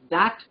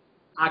that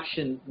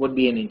action would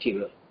be an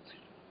integral,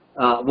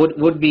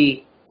 would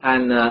be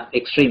an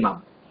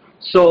extremum.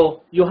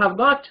 So you have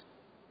got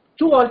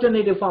two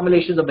alternative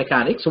formulations of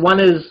mechanics. One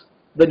is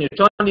the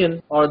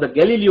Newtonian or the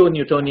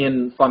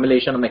Galileo-Newtonian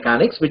formulation of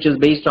mechanics, which is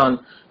based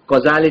on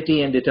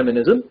causality and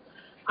determinism.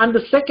 And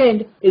the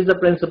second is the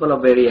principle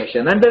of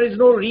variation. And there is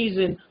no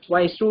reason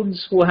why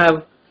students who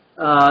have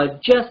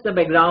just the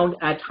background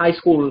at high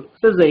school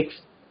physics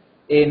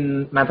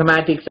in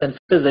mathematics and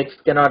physics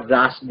cannot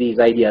grasp these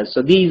ideas.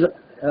 So these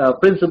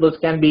principles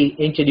can be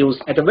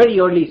introduced at a very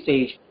early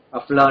stage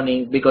of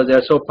learning because they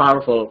are so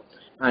powerful,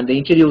 and they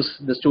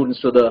introduce the students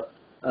to the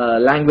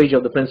language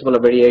of the principle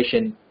of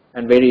variation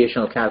and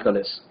variational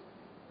calculus.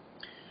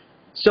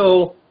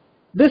 So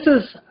this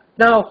is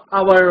now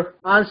our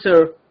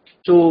answer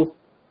to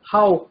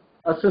how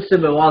a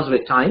system evolves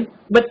with time.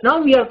 But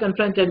now we are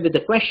confronted with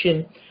the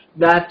question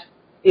that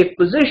if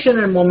position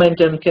and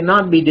momentum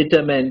cannot be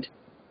determined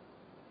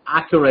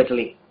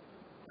accurately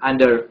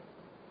under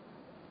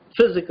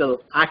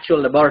physical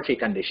actual laboratory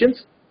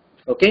conditions,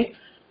 okay,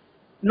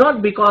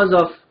 not because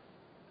of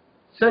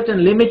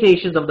certain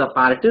limitations of the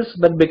apparatus,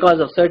 but because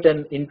of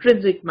certain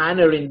intrinsic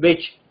manner in which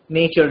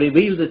nature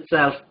reveals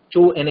itself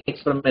through an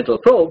experimental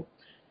probe,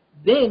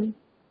 then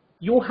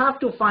you have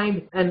to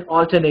find an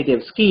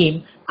alternative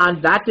scheme,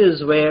 and that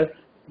is where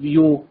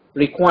you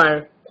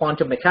require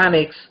quantum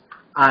mechanics.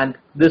 And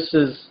this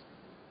is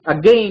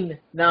again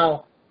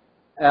now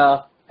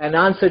an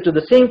answer to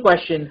the same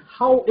question: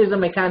 how is a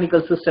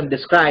mechanical system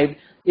described?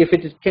 If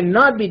it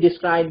cannot be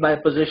described by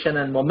position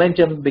and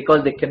momentum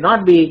because they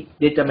cannot be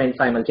determined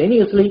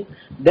simultaneously,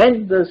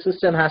 then the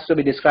system has to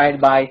be described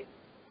by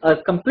a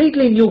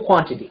completely new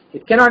quantity.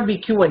 It cannot be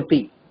Q and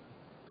P.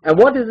 And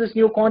what is this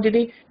new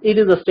quantity? It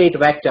is a state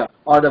vector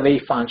or the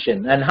wave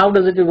function. And how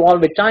does it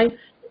evolve with time?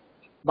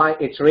 By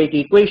its rate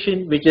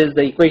equation, which is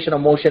the equation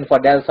of motion for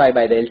del psi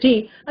by del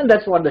t, and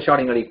that's what the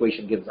Schrodinger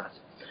equation gives us.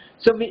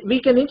 So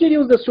we can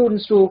introduce the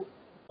students to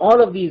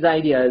all of these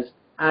ideas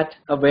at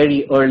a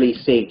very early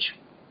stage.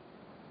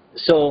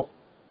 So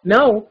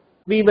now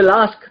we will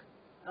ask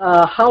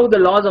how the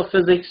laws of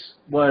physics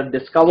were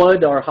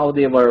discovered, or how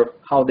they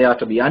are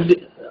to be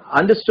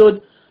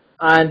understood,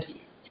 and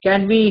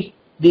can we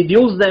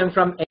deduce them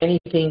from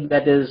anything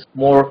that is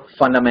more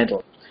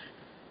fundamental.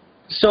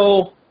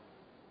 So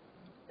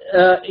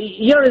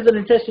here is an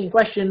interesting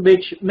question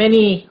which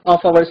many of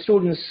our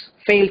students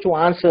fail to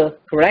answer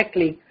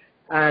correctly,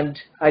 and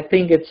I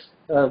think it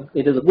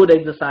is a good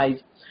exercise.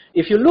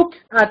 If you look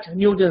at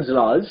Newton's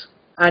laws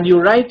and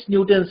you write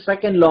Newton's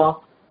second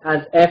law as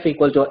F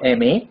equal to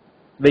ma,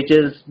 which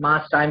is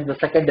mass times the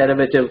second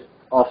derivative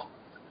of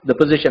the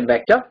position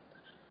vector,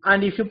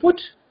 and if you put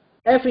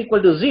F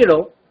equal to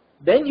 0,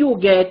 then you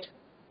get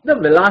the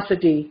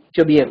velocity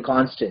to be a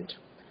constant.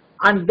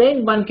 And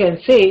then one can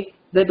say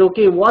that,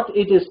 okay, what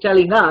it is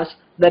telling us,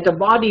 that a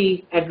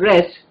body at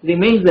rest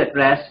remains at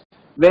rest,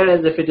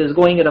 whereas if it is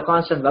going at a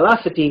constant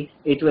velocity,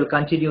 it will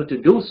continue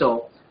to do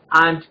so.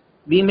 And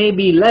we may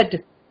be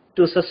led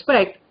to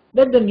suspect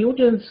that the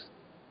Newton's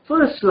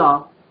first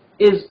law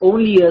is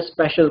only a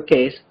special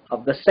case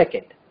of the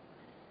second.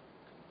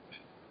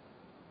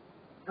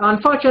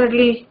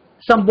 Unfortunately,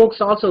 some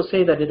books also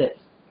say that it is.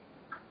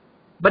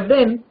 But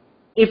then,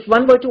 if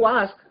one were to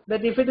ask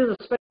that if it is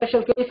a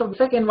special case of the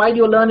second, why do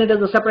you learn it as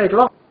a separate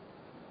law?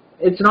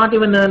 It's not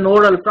even an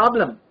oral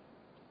problem.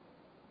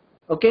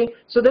 Okay,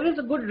 so there is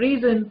a good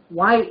reason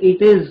why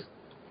it is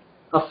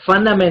a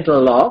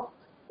fundamental law.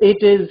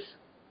 It is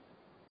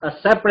a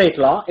separate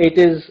law.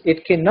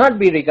 It cannot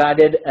be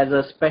regarded as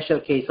a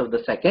special case of the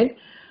second,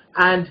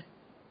 and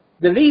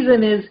the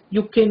reason is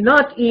you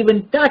cannot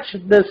even touch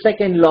the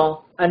second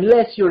law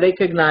unless you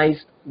recognize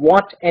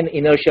what an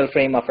inertial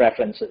frame of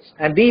reference is.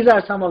 And these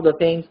are some of the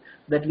things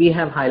that we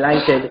have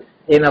highlighted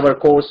in our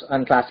course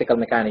on classical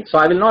mechanics. So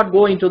I will not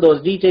go into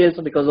those details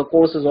because the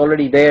course is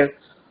already there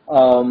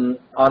on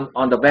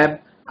the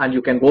web, and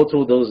you can go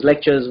through those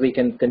lectures. We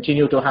can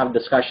continue to have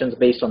discussions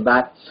based on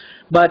that.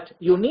 But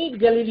you need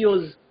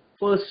Galileo's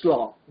first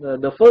law.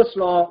 The first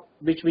law,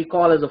 which we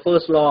call as the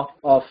first law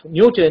of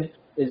Newton,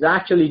 is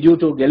actually due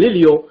to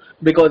Galileo,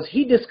 because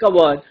he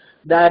discovered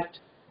that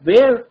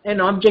where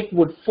an object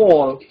would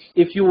fall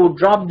if you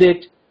dropped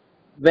it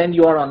when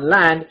you are on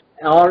land,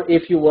 or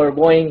if you were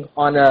going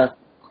on a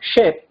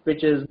ship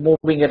which is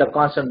moving at a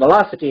constant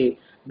velocity,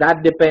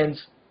 that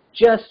depends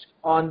just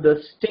on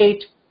the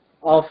state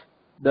of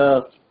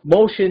the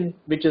motion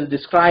which is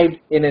described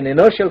in an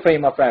inertial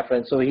frame of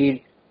reference. So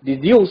he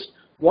deduced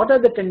what are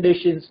the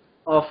conditions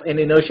of an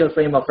inertial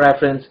frame of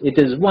reference. It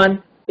is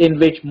one in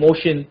which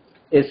motion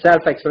is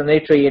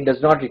self-explanatory and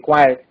does not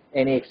require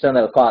any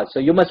external cause. So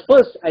you must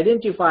first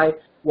identify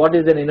what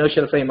is an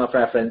inertial frame of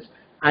reference,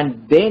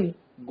 and then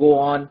go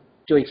on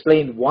to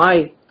explain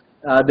why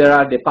there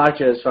are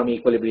departures from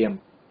equilibrium.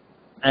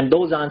 And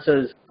those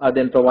answers are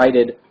then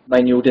provided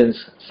by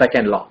Newton's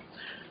second law.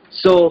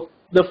 So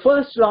the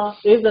first law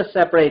is a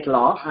separate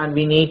law, and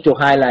we need to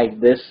highlight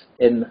this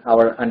in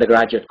our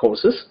undergraduate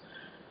courses.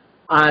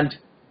 And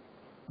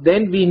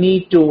then we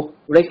need to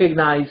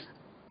recognize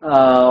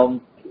how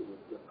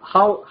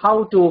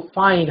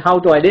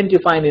to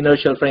identify an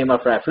inertial frame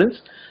of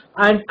reference.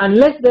 And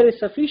unless there is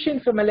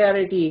sufficient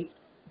familiarity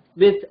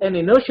with an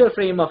inertial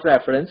frame of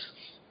reference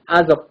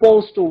as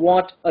opposed to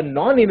what a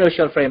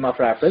non-inertial frame of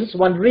reference,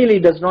 one really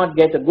does not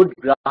get a good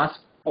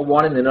grasp of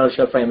what an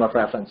inertial frame of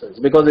reference is,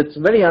 because it's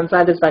very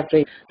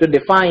unsatisfactory to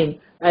define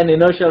an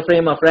inertial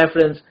frame of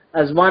reference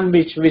as one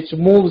which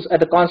moves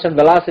at a constant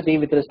velocity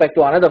with respect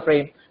to another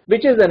frame,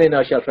 which is an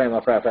inertial frame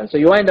of reference. So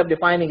you end up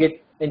defining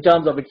it in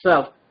terms of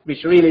itself,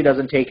 which really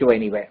doesn't take you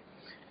anywhere.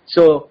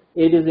 So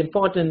it is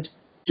important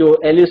to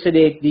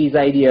elucidate these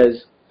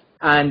ideas,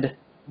 and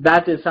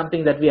that is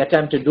something that we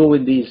attempt to do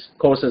in these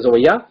courses over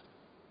here,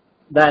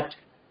 that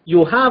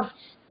you have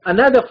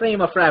another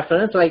frame of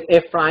reference like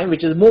f prime,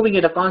 which is moving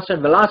at a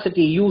constant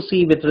velocity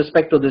uc with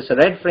respect to this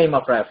red frame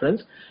of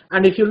reference.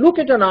 And if you look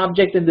at an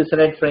object in this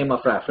red frame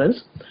of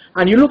reference,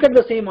 and you look at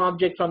the same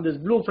object from this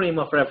blue frame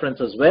of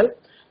reference as well,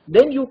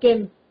 then you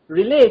can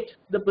relate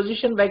the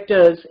position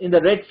vectors in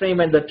the red frame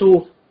and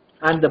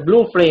the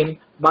blue frame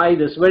by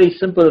this very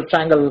simple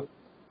triangle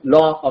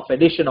law of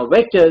addition of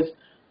vectors,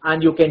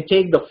 and you can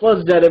take the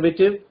first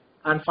derivative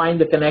and find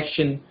the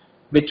connection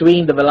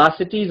between the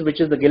velocities, which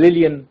is the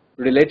Galilean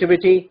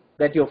relativity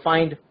that you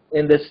find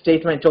in this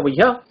statement over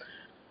here.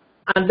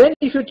 And then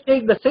if you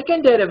take the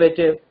second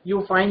derivative,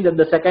 you find that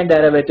the second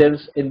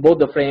derivatives in both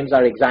the frames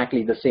are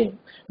exactly the same,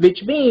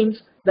 which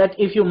means that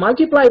if you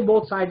multiply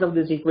both sides of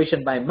this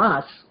equation by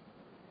mass,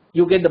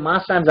 you get the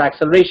mass times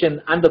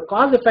acceleration, and the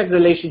cause-effect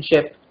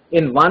relationship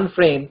in one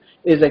frame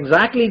is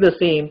exactly the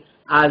same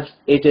as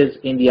it is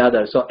in the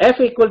other. So F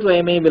equal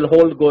to ma will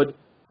hold good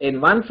in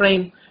one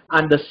frame,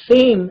 and the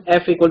same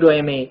F equal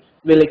to ma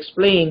will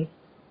explain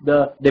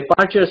the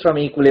departures from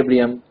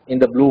equilibrium in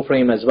the blue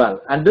frame as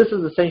well. And this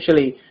is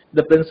essentially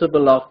the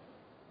principle of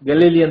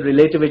Galilean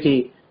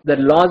relativity, that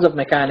laws of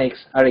mechanics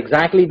are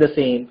exactly the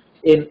same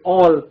in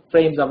all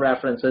frames of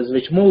references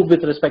which move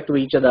with respect to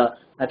each other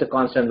at a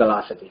constant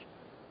velocity.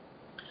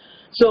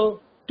 So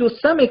to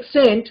some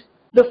extent,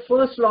 the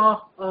first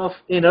law of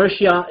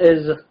inertia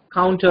is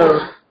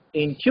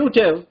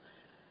counterintuitive.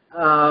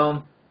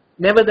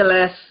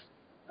 Nevertheless,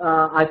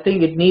 I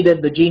think it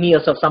needed the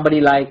genius of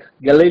somebody like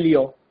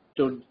Galileo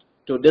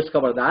to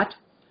discover that.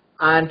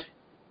 And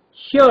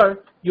here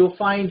you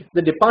find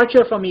the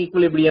departure from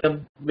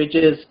equilibrium, which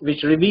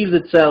reveals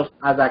itself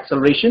as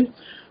acceleration.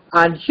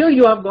 And here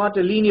you have got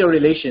a linear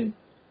relation,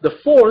 the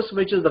force,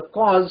 which is the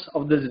cause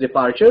of this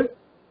departure,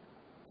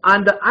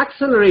 and the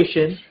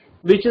acceleration,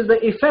 which is the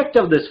effect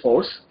of this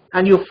force.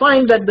 And you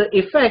find that the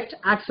effect,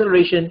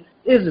 acceleration,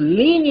 is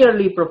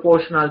linearly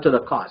proportional to the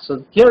cause.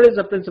 So here is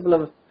a principle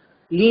of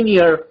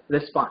linear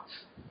response.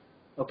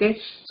 Okay,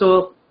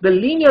 so the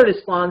linear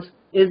response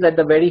is at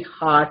the very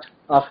heart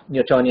of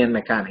Newtonian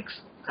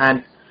mechanics,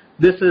 and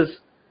this is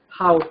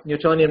how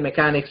Newtonian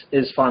mechanics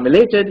is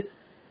formulated.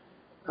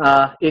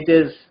 It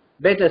is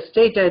better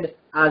stated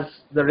as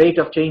the rate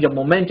of change of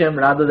momentum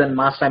rather than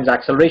mass times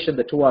acceleration.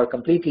 The two are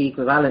completely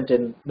equivalent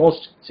in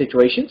most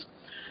situations.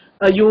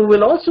 You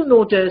will also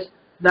notice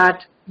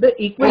that the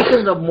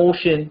equations of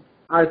motion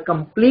are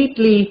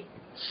completely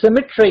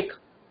symmetric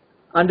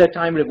under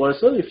time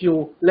reversal. If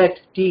you let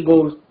t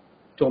go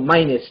to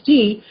minus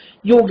t,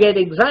 you get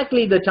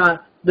exactly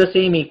the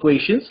same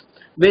equations.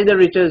 whether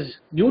it is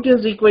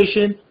Newton's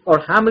equation or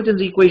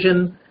Hamilton's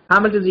equation.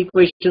 Hamilton's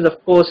equations,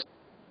 of course,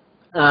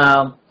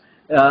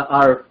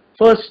 are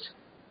first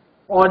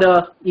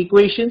order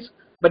equations,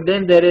 but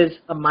then there is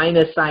a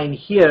minus sign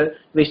here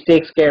which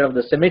takes care of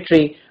the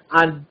symmetry,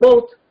 and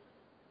both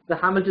the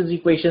Hamilton's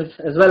equations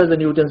as well as the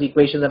Newton's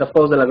equations and of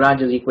course the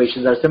Lagrange's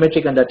equations are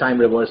symmetric under time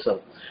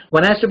reversal.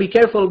 One has to be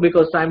careful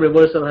because time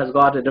reversal has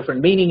got a different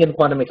meaning in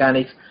quantum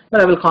mechanics,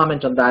 but I will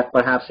comment on that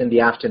perhaps in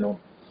the afternoon.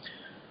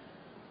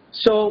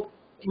 So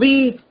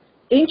we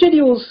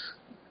introduce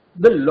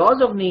the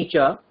laws of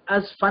nature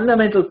as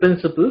fundamental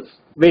principles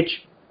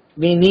which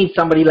we need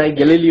somebody like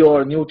Galileo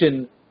or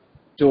Newton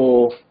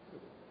to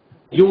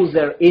use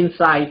their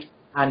insight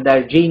and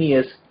their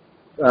genius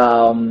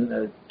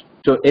to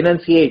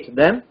enunciate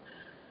them.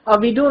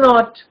 We do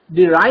not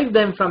derive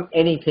them from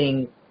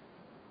anything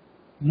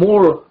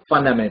more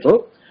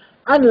fundamental.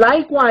 And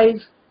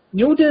likewise,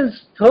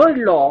 Newton's third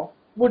law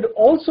would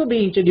also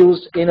be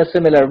introduced in a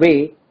similar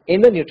way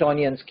in the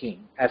Newtonian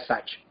scheme as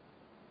such.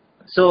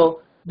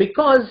 So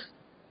because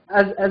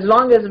as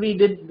long as we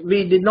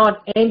did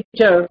not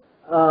enter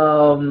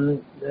the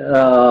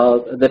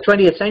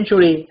 20th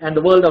century and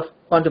the world of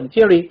quantum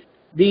theory,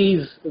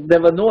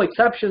 there were no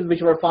exceptions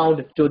which were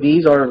found to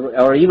these,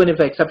 or even if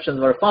exceptions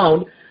were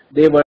found,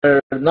 they were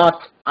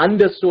not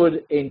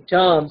understood in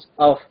terms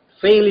of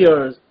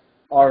failures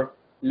or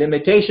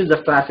limitations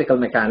of classical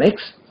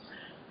mechanics.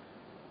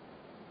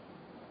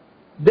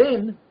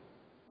 Then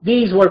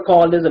these were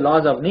called as the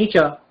laws of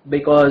nature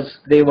because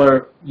they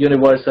were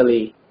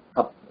universally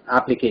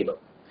applicable.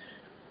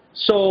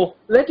 So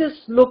let us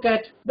look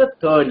at the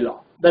third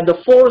law, that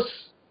the force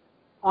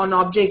on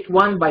object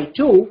 1 by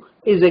 2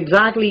 is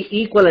exactly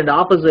equal and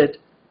opposite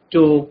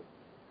to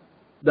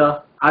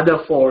the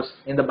other force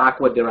in the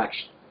backward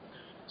direction.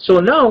 So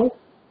now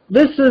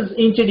this is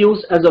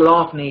introduced as a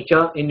law of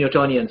nature in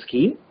Newtonian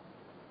scheme.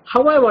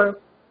 However,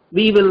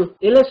 we will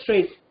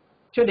illustrate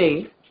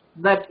today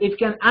that it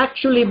can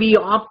actually be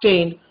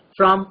obtained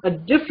from a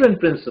different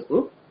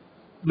principle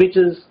which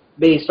is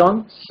based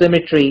on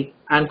symmetry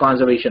and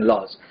conservation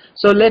laws.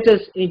 So let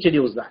us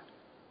introduce that.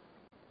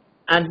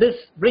 And this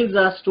brings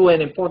us to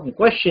an important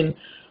question.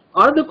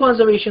 Are the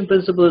conservation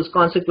principles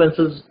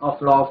consequences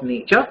of law of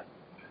nature,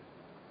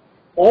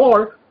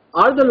 or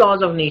are the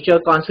laws of nature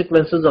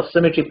consequences of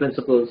symmetry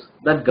principles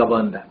that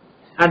govern them?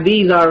 And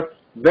these are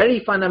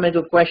very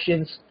fundamental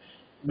questions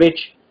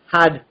which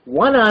had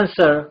one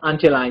answer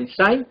until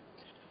Einstein,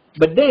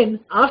 but then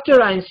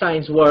after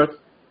Einstein's work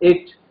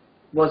it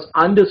was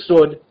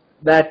understood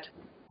that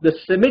the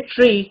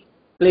symmetry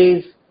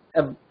plays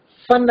a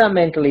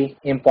fundamentally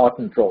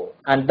important role,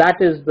 and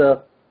that is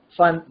the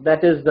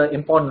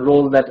important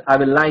role that I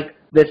will like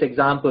this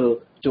example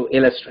to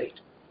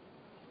illustrate.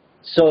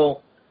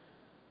 So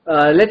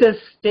let us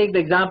take the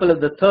example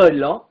of the third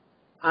law,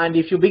 and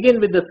if you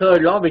begin with the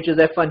third law, which is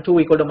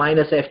F12 equal to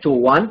minus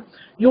F21,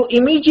 you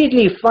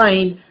immediately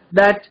find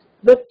that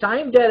the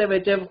time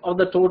derivative of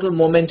the total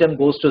momentum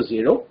goes to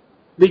 0,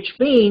 which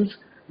means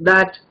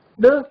that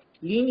the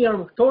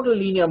total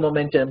linear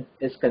momentum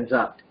is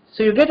conserved.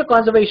 So you get a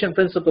conservation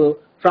principle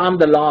from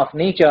the law of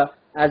nature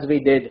as we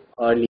did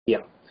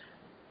earlier.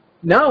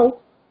 Now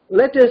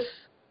let us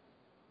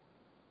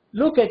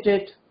look at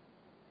it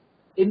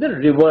in the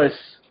reverse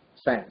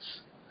sense.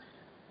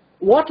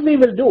 What we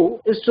will do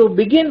is to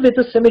begin with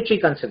a symmetry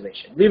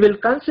consideration. We will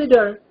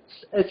consider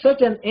a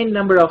certain n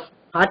number of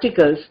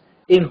particles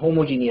in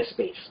homogeneous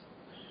space.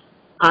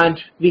 And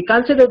we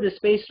consider the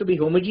space to be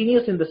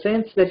homogeneous in the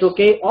sense that,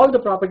 okay, all the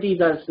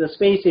properties of the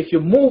space, if you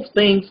move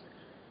things,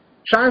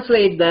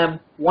 translate them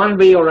one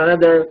way or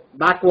another,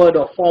 backward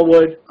or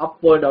forward,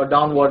 upward or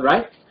downward,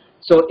 right?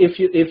 So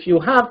if you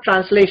have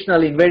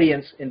translational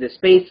invariance in this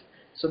space,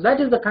 so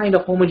that is the kind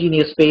of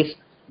homogeneous space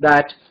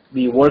that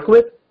we work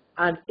with.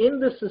 And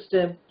in this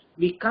system,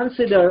 we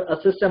consider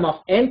a system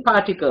of n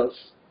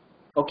particles,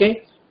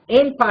 okay,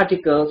 n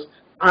particles,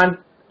 and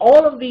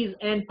all of these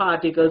n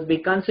particles, we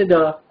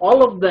consider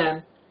all of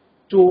them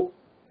to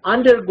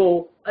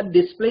undergo a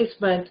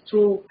displacement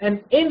through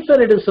an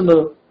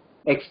infinitesimal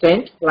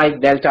extent like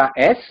delta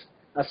S,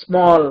 a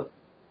small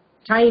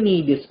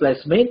tiny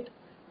displacement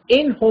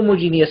in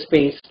homogeneous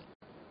space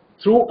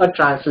through a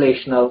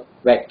translational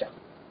vector.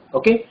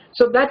 Okay,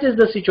 so that is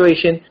the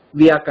situation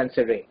we are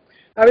considering.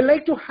 I would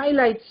like to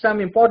highlight some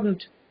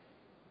important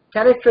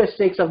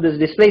characteristics of this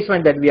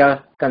displacement that we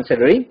are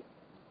considering.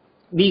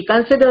 We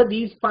consider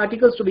these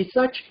particles to be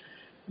such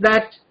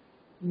that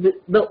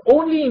the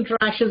only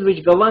interactions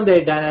which govern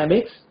their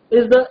dynamics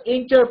is the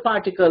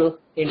interparticle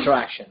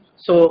interaction.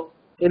 So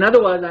in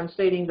other words, I'm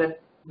stating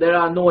that there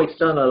are no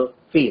external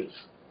fields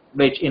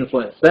which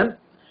influence them.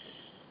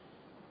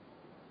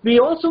 We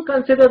also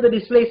consider the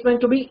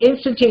displacement to be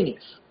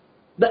instantaneous.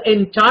 The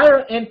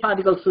entire n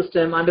particle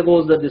system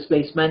undergoes the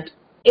displacement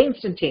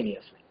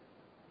instantaneously.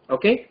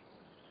 Okay?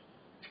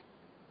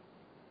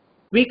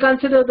 We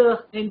consider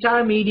the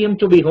entire medium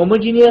to be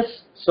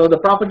homogeneous, so the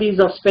properties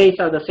of space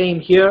are the same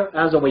here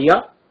as over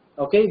here.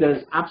 Okay, there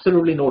is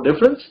absolutely no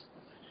difference.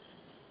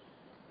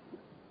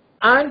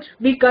 And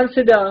we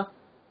consider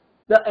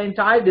the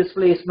entire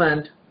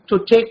displacement to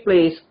take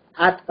place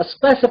at a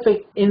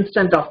specific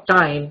instant of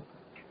time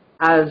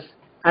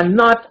and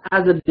not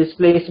as a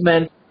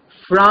displacement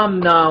from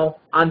now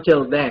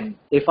until then.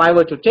 If I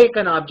were to take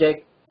an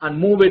object and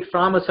move it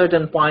from a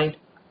certain point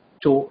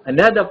to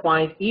another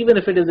point, even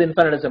if it is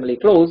infinitesimally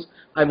close,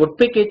 I would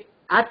pick it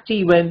at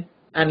t1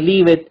 and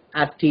leave it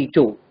at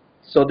t2.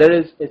 So there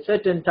is a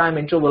certain time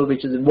interval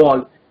which is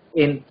involved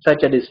in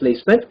such a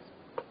displacement.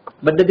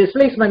 But the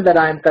displacement that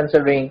I am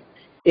considering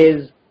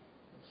is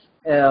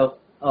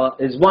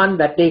one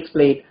that takes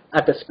place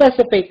at a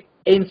specific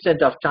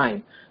instant of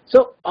time.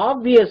 So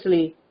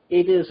obviously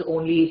it is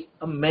only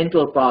a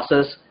mental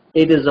process.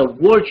 It is a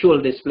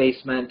virtual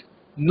displacement.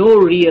 No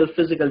real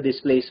physical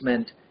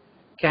displacement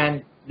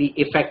can be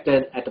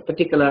effected at a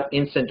particular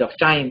instant of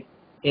time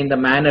in the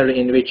manner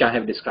in which I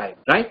have described,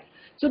 right?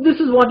 So this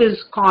is what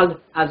is called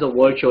as a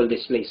virtual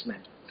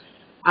displacement.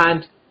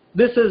 And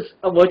this is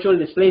a virtual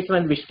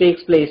displacement which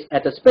takes place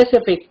at a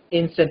specific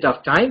instant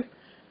of time.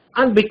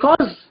 And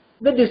because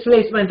the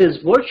displacement is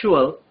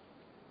virtual,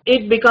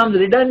 it becomes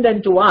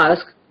redundant to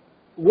ask,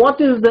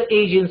 what is the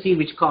agency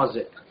which caused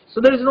it?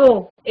 So there is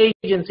no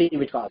agency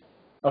which caused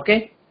it,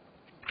 okay?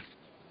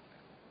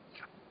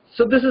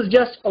 So this is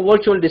just a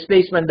virtual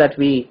displacement that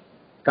we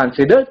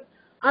considered.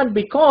 And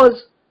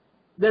because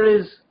there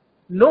is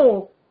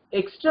no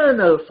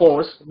external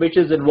force which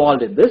is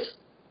involved in this,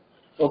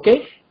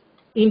 okay?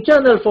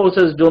 Internal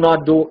forces do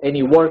not do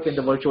any work in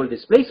the virtual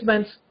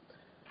displacements,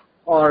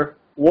 or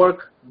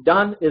work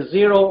done is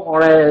zero,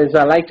 or as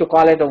I like to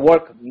call it, a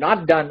work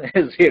not done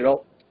is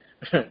zero,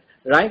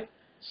 right?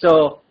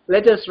 So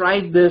let us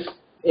write this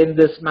in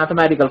this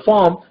mathematical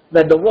form,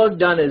 that the work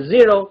done is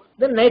zero.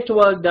 The net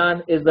work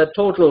done is the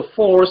total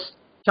force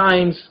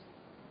times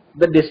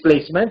the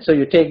displacement. So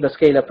you take the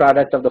scalar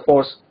product of the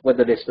force with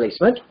the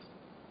displacement,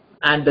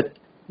 and the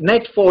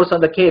net force on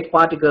the kth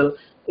particle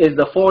is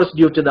the force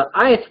due to the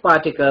ith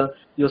particle.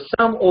 You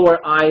sum over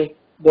I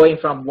going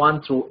from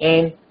 1 through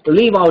n,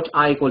 leave out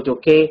I equal to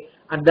k,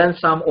 and then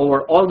sum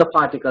over all the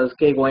particles,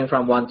 k going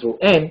from 1 through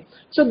n.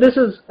 So this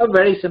is a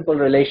very simple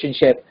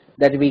relationship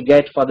that we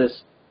get for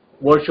this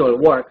virtual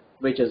work,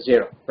 which is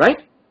 0,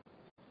 right?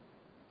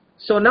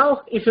 So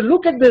now if you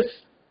look at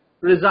this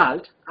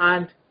result,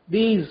 and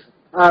these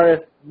are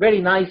very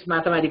nice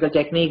mathematical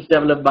techniques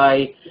developed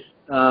by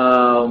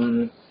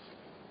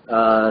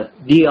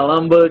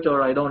D'Alembert,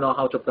 or I don't know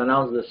how to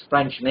pronounce this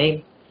French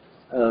name.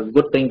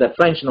 Good thing that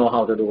French know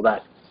how to do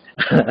that.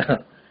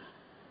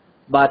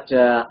 But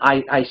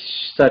I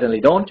certainly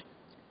don't.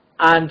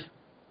 And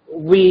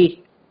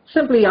we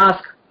simply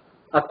ask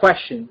a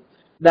question,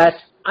 that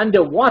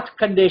under what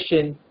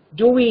condition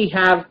do we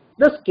have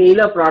the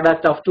scalar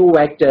product of two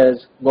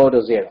vectors go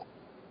to 0?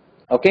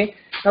 Okay.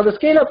 Now the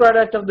scalar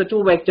product of the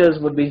two vectors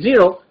would be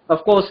 0,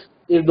 of course,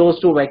 if those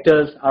two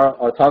vectors are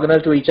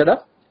orthogonal to each other.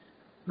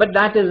 But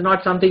that is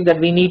not something that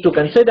we need to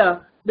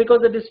consider,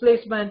 because the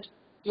displacement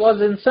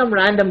was in some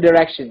random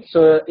direction.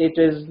 So it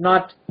is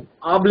not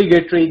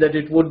obligatory that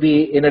it would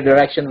be in a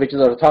direction which is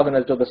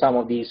orthogonal to the sum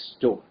of these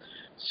two.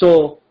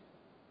 So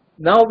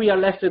now we are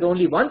left with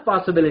only one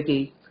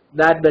possibility,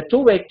 that the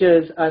two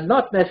vectors are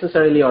not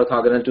necessarily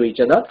orthogonal to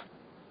each other,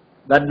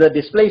 that the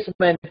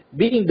displacement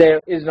being there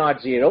is not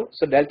 0,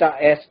 so delta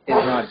S is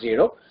not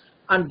 0,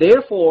 and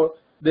therefore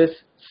this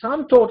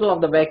sum total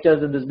of the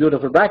vectors in this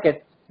beautiful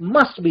bracket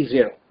must be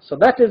 0. So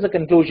that is a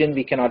conclusion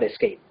we cannot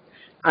escape.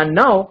 And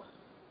now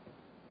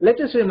let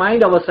us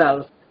remind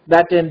ourselves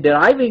that in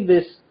deriving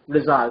this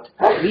result,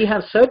 we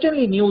have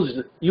certainly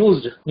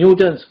used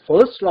Newton's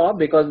first law,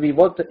 because we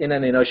worked in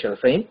an inertial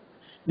frame.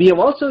 We have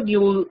also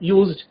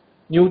used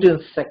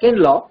Newton's second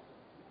law,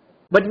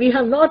 but we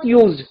have not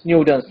used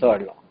Newton's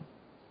third law.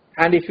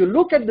 And if you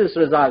look at this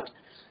result,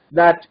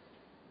 that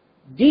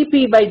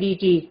dp by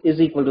dt is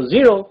equal to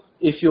 0,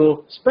 if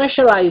you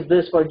specialize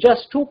this for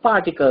just two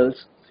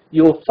particles,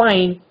 you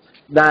find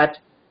that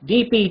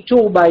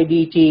dp2 by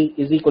dt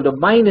is equal to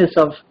minus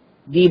of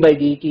d by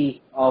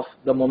dt of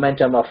the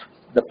momentum of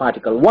the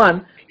particle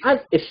 1, and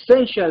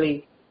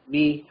essentially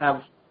we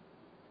have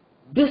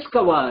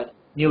discovered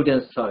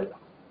Newton's third law.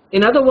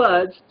 In other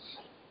words,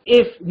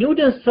 if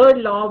Newton's third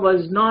law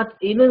was not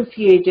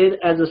enunciated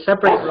as a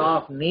separate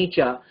law of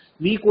nature,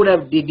 we could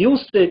have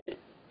deduced it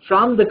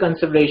from the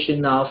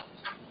consideration of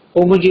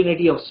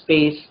homogeneity of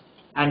space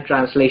and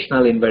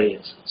translational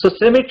invariance. So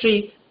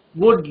symmetry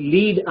would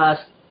lead us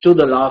to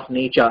the law of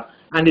nature,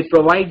 and it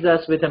provides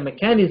us with a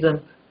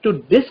mechanism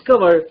to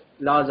discover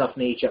laws of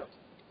nature.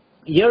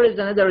 Here is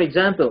another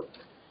example,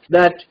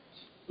 that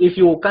if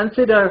you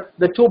consider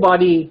the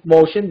two-body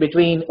motion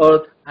between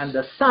Earth and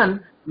the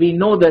Sun, we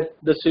know that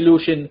the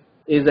solution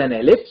is an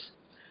ellipse,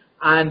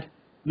 and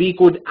we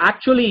could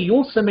actually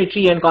use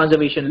symmetry and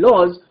conservation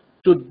laws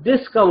to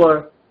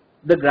discover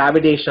the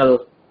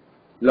gravitational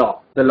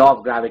law, the law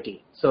of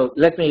gravity. So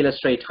let me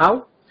illustrate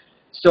how.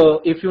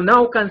 So if you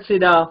now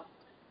consider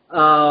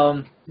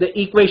the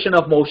equation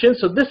of motion,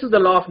 so this is the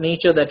law of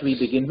nature that we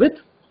begin with.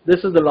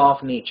 This is the law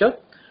of nature,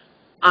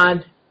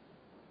 and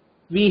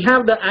we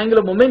have the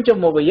angular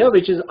momentum over here,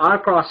 which is r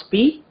cross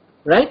p,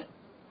 right?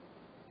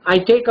 I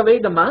take away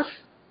the mass,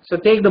 so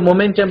take the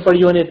momentum per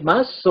unit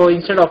mass. So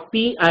instead of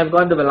P, I've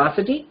got the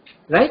velocity,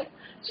 right?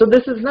 So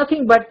this is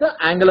nothing but the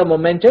angular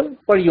momentum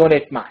per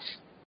unit mass.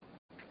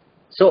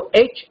 So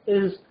H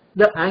is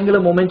the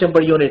angular momentum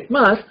per unit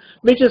mass,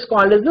 which is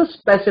called as the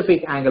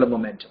specific angular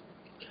momentum.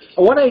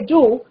 What I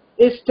do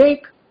is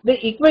take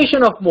the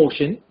equation of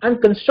motion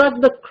and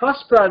construct the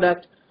cross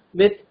product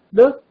with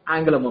the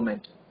angular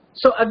momentum.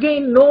 So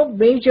again, no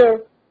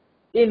major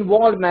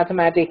involved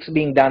mathematics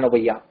being done over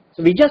here.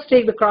 So we just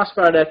take the cross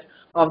product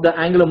of the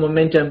angular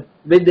momentum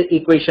with the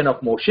equation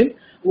of motion.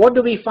 What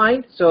do we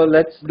find? So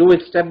let's do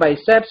it step by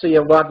step. So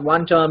you've got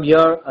one term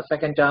here, a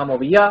second term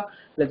over here.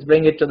 Let's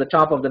bring it to the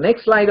top of the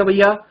next slide over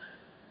here.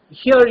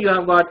 Here you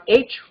have got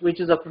H, which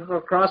is a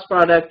cross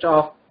product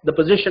of the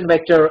position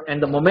vector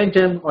and the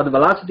momentum or the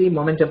velocity,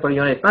 momentum per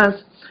unit mass.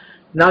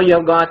 Now you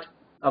have got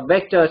a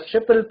vector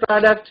triple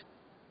product.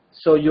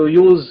 So you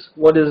use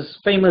what is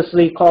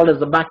famously called as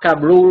the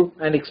backup rule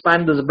and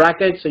expand this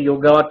bracket. So you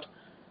got,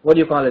 what do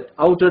you call it,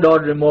 outer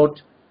dot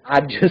remote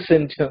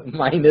adjacent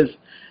minus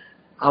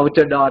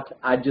outer dot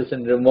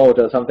adjacent remote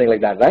or something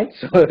like that, right?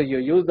 So you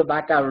use the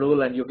backup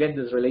rule and you get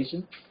this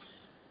relation.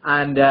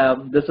 And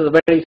this is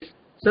a very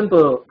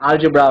simple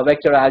algebra,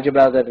 vector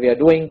algebra that we are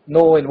doing,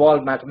 no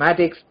involved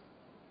mathematics.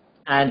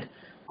 And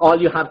all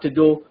you have to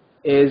do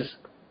is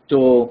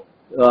to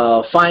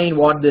find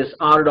what this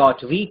r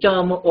dot v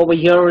term over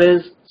here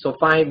is. So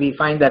we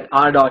find that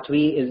r dot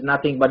v is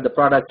nothing but the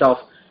product of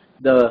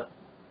the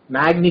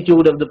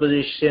magnitude of the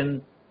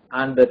position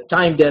and the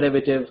time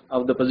derivative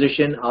of the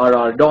position,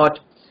 r dot,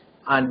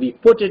 and we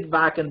put it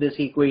back in this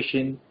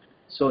equation.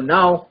 So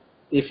now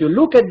if you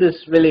look at this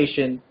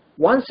relation,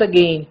 once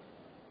again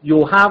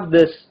you have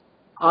this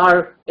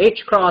r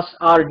h cross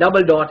r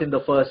double dot in the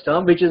first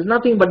term, which is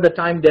nothing but the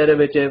time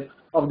derivative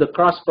of the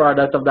cross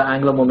product of the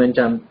angular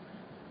momentum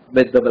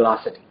with the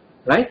velocity,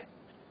 right?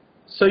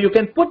 So you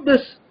can put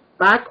this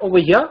back over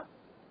here,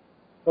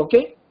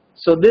 okay?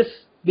 So this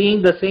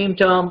being the same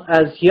term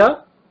as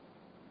here,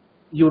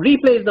 you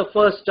replace the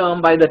first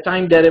term by the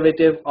time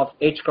derivative of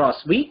h cross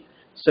v.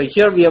 So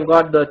here we have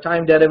got the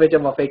time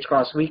derivative of h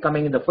cross v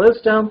coming in the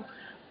first term,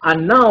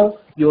 and now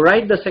you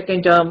write the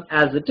second term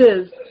as it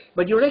is,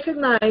 but you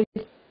recognize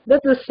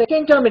that the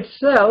second term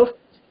itself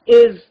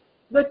is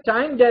the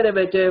time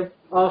derivative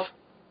of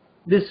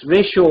this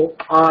ratio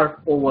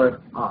r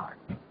over r,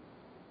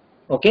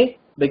 okay?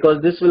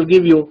 Because this will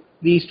give you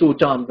these two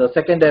terms, the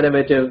second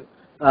derivative,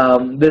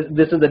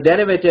 this is the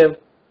derivative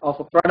of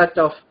a product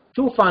of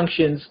two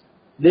functions,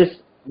 this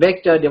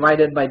vector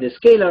divided by this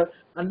scalar,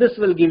 and this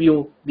will give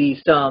you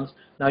these terms.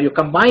 Now you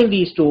combine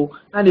these two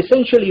and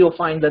essentially you'll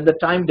find that the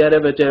time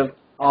derivative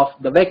of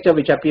the vector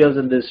which appears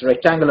in this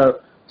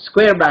rectangular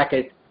square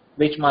bracket,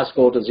 which must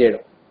go to 0.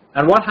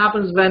 And what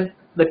happens when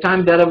the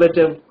time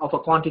derivative of a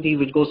quantity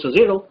which goes to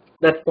 0?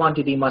 That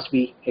quantity must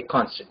be a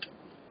constant.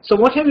 So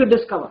what have you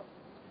discovered?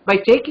 By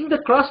taking the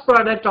cross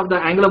product of the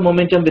angular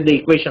momentum with the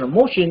equation of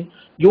motion,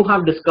 you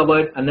have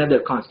discovered another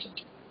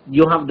constant.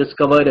 You have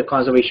discovered a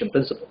conservation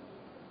principle.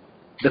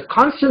 The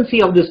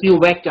constancy of this new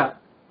vector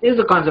is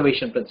a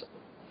conservation principle.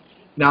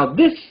 Now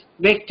this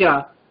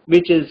vector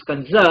which is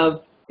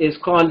conserved is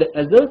called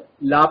as the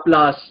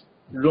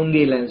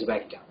Laplace-Runge-Lenz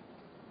vector.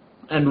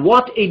 And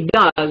what it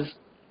does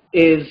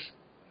is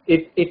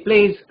it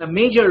plays a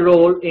major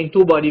role in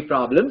two-body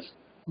problems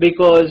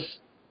because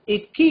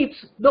it keeps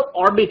the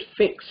orbit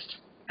fixed.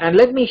 And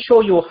let me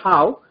show you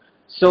how.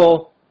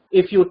 So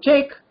if you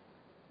take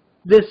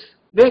this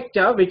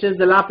vector, which is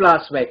the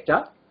Laplace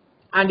vector,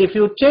 and if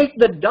you take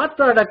the dot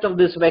product of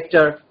this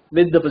vector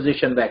with the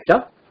position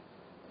vector,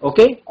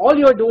 okay, all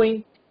you're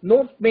doing,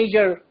 no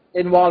major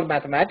involved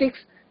mathematics,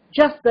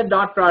 just the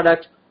dot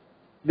product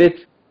with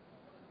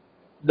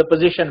the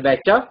position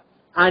vector,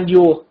 and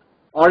you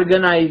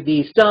organize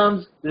these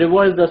terms,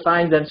 reverse the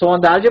signs, and so on.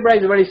 The algebra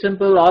is very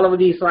simple. All of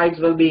these slides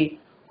will be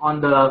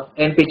on the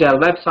NPTEL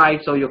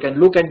website, so you can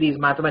look at these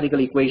mathematical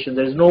equations.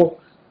 There is no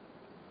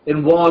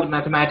involved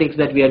mathematics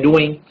that we are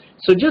doing.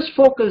 So just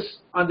focus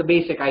on the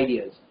basic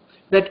ideas.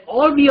 That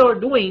all we are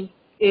doing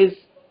is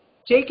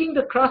taking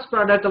the cross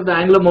product of the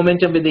angular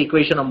momentum with the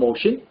equation of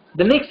motion.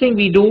 The next thing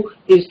we do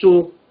is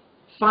to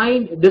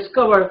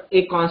discover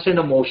a constant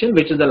of motion,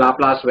 which is the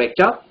Laplace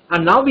vector,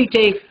 and now we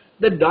take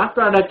the dot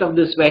product of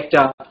this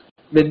vector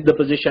with the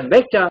position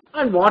vector,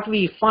 and what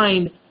we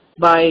find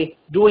by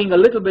doing a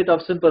little bit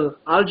of simple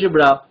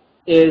algebra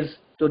is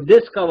to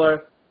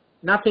discover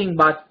nothing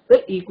but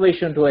the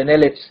equation to an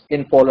ellipse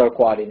in polar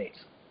coordinates.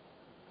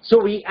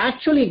 So we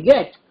actually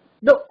get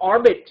the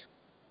orbit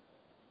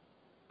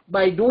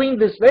by doing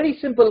this very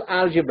simple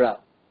algebra,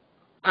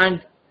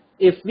 and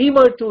if we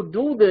were to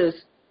do this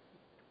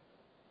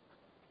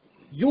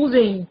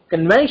using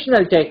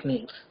conventional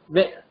techniques,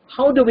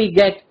 how do we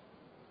get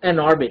an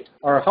orbit,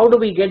 or how do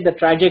we get the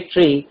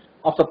trajectory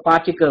of a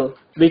particle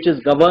which is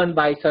governed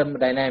by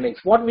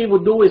thermodynamics? What we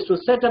would do is to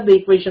set up the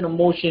equation of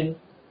motion,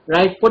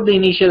 right, put the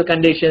initial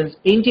conditions,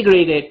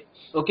 integrate it,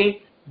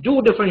 okay,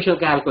 do differential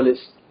calculus,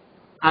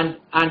 and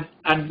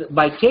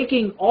by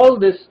taking all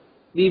this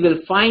we will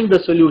find the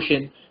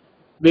solution.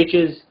 which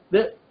is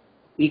the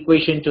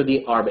equation to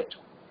the orbit.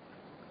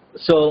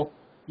 So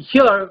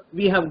here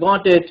we have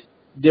got it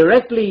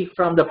directly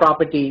from the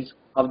properties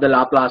of the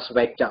Laplace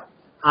vector,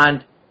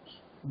 and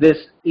this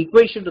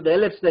equation to the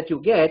ellipse that you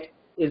get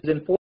is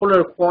in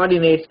polar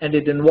coordinates, and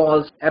it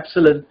involves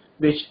epsilon,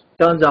 which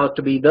turns out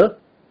to be the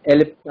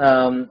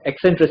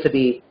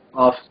eccentricity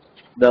of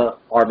the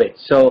orbit.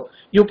 So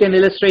you can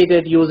illustrate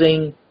it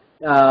using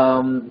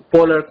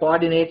polar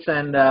coordinates,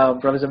 and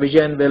Professor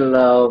Vijayan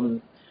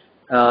will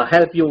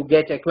help you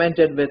get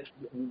acquainted with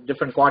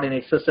different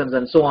coordinate systems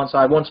and so on, so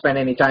I won't spend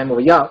any time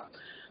over here.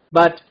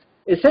 But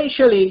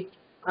essentially,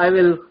 I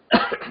will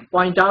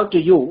point out to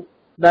you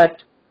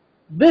that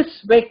this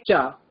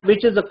vector,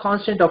 which is a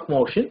constant of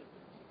motion,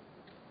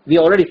 we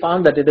already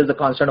found that it is a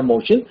constant of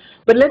motion,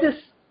 but let us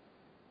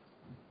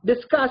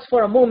discuss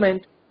for a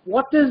moment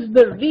what is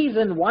the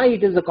reason why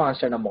it is a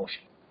constant of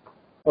motion.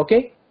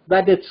 Okay,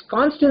 that its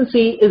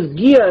constancy is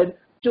geared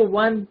to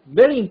one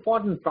very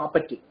important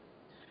property,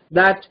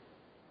 that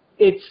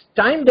its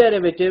time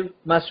derivative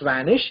must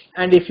vanish,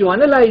 and if you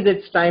analyze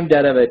its time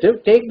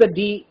derivative, take the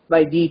d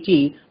by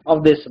dt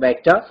of this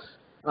vector.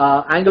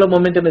 Angular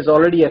momentum is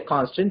already a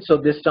constant, so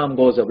this term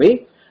goes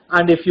away,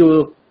 and if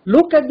you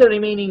look at the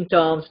remaining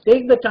terms,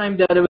 take the time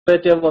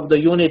derivative of the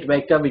unit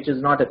vector, which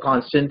is not a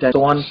constant, and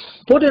so on,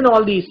 put in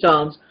all these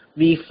terms,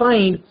 we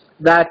find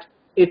that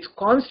its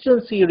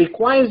constancy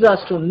requires us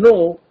to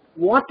know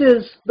what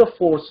is the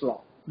force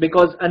law.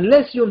 Because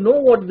unless you know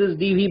what this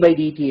dv by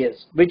dt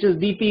is, which is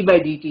dp by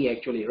dt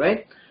actually,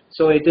 right?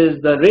 So it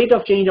is the rate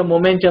of change of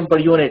momentum per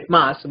unit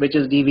mass, which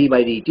is dv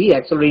by dt.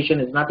 Acceleration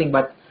is nothing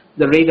but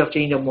the rate of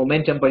change of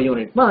momentum per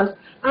unit mass,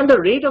 and the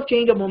rate of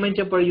change of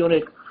momentum per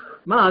unit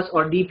mass,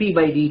 or dp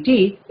by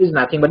dt, is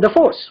nothing but the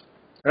force,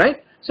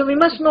 right? So we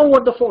must know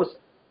what the force is.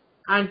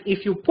 And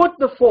if you put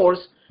the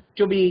force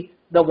to be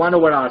the 1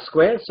 over r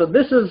square, so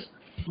this is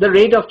the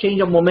rate of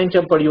change of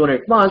momentum per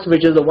unit mass,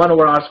 which is the 1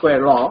 over r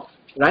square law,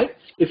 right?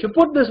 If you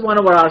put this 1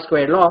 over r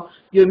square law,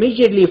 you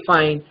immediately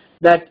find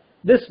that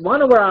this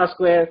 1 over r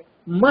square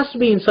must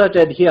be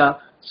inserted here,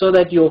 so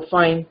that you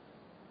find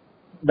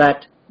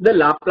that the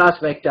Laplace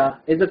vector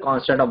is a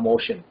constant of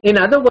motion. In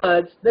other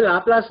words, the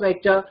Laplace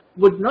vector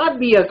would not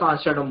be a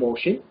constant of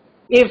motion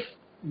if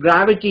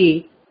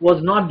gravity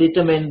was not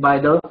determined by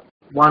the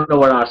 1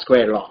 over r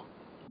square law.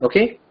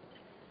 Okay?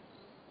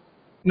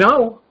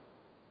 Now,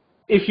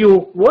 if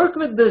you work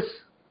with this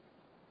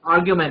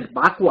argument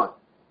backward,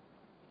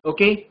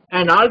 okay,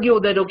 and argue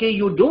that, okay,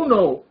 you do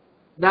know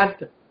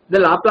that the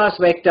Laplace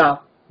vector,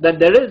 that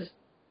there is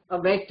a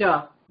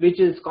vector which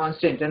is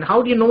constant. And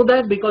how do you know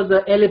that? Because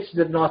the ellipse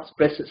does not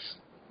precess.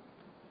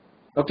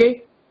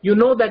 Okay, you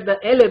know that the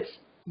ellipse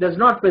does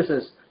not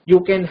precess. You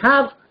can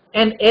have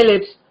an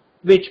ellipse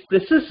which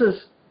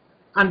precesses,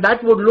 and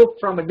that would look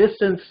from a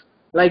distance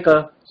like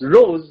a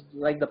rose,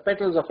 like the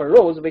petals of a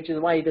rose, which is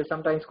why it is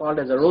sometimes called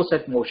as a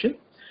rosette motion.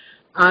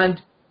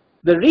 And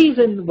the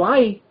reason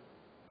why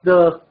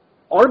the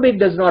orbit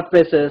does not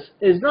precess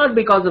is not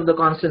because of the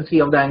constancy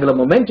of the angular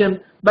momentum,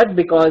 but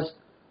because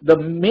the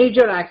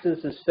major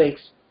axis is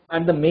fixed,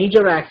 and the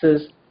major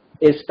axis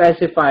is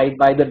specified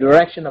by the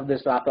direction of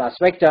this Laplace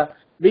vector,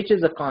 which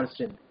is a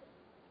constant.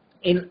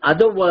 In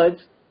other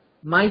words,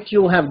 might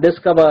you have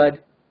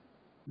discovered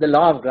the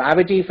law of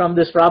gravity from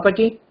this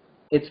property?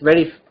 It's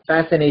very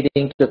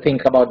fascinating to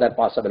think about that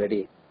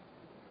possibility.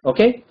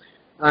 Okay,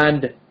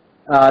 and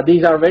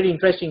these are very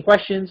interesting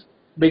questions,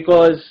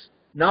 because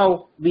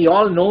now we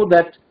all know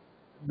that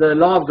the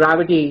law of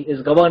gravity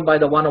is governed by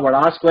the 1 over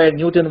r squared.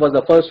 Newton was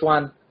the first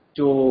one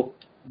to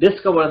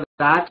discover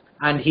that,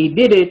 and he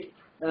did it,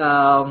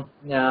 as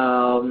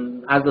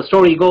the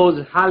story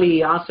goes,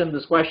 Halley asked him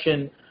this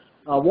question,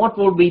 what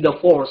would be the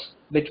force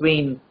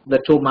between the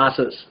two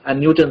masses? And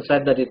Newton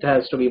said that it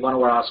has to be 1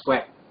 over r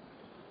squared.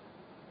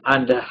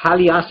 And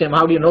Halley asked him,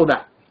 how do you know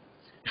that?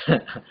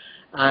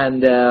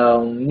 And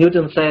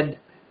Newton said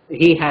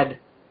he had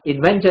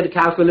invented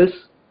calculus,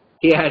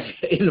 he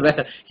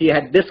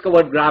had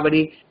discovered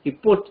gravity, he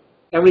put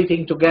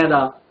everything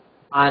together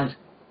and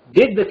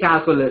did the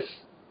calculus,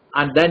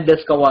 and then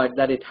discovered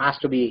that it has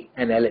to be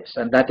an ellipse,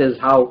 and that is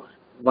how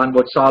one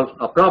would solve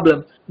a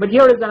problem. But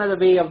here is another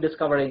way of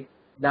discovering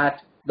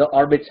that the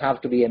orbits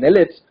have to be an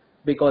ellipse,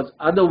 because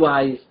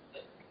otherwise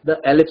the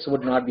ellipse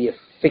would not be a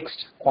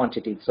fixed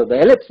quantity. So the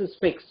ellipse is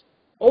fixed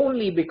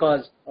only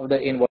because of the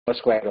inverse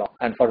square law,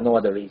 and for no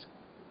other reason.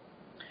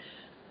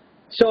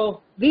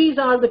 So these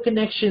are the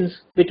connections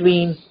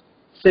between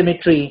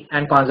symmetry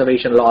and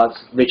conservation laws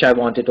which I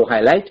wanted to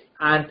highlight.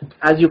 And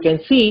as you can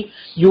see,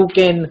 you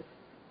can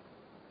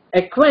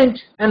acquaint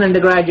an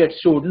undergraduate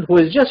student who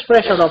is just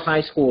fresh out of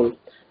high school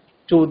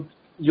to,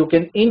 you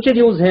can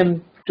introduce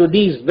him to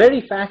these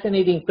very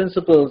fascinating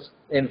principles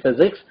in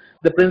physics,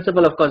 the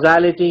principle of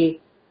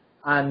causality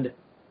and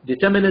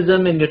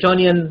determinism in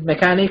Newtonian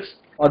mechanics,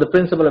 or the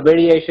principle of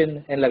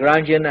variation in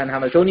Lagrangian and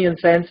Hamiltonian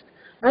sense.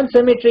 And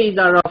symmetries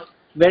are of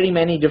very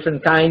many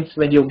different kinds.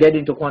 When you get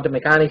into quantum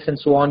mechanics and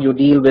so on, you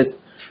deal with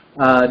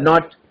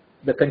not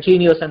the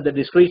continuous and the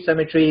discrete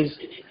symmetries.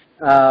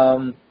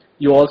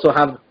 You also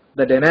have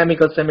the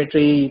dynamical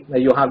symmetry,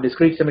 you have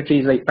discrete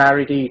symmetries like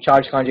parity,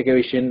 charge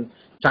conjugation,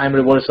 time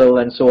reversal,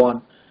 and so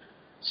on.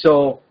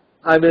 So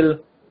I will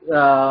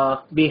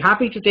be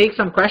happy to take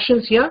some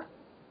questions here.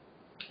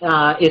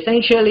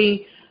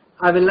 Essentially,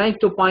 I would like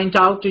to point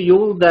out to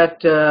you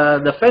that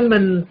the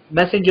Feynman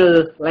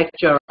Messenger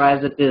lecture,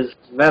 as it is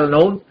well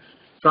known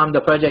from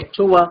the project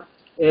tour,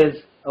 is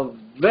a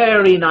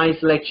very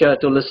nice lecture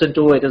to listen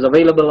to. It is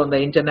available on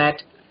the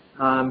internet.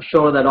 I'm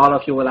sure that all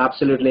of you will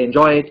absolutely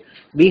enjoy it.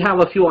 We have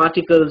a few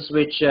articles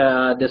which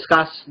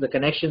discuss the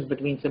connections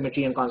between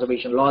symmetry and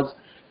conservation laws.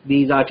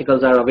 These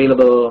articles are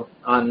available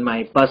on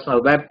my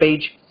personal web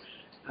page,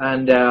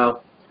 and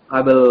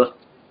I will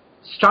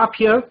stop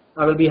here.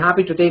 I will be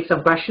happy to take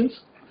some questions.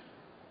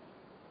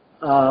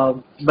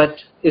 But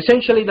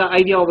essentially the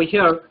idea over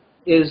here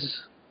is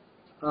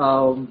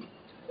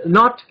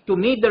not to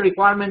meet the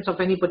requirements of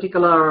any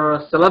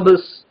particular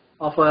syllabus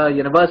of a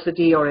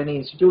university or any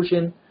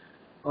institution,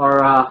 or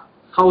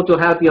how to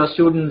help your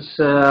students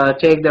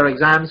take their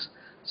exams.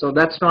 So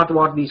that's not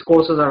what these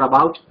courses are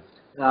about.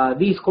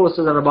 These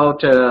courses are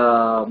about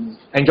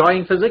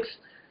enjoying physics,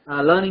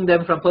 learning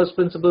them from first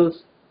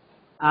principles,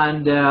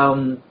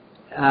 and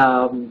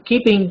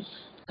keeping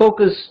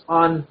focus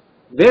on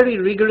very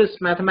rigorous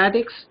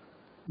mathematics,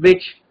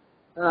 which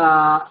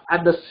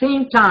at the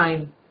same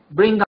time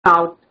bring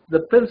out the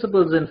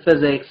principles in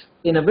physics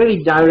in a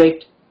very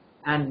direct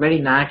and very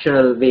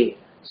natural way,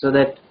 so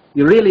that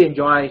you really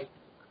enjoy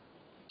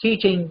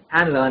teaching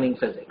and learning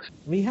physics.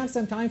 We have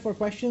some time for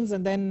questions,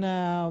 and then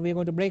we're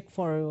going to break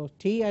for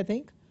tea, I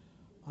think,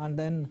 and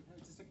then.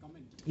 Just a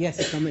comment. Yes,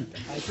 A comment.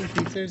 I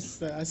think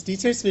teachers, as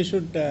teachers, we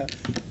should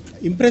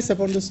impress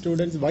upon the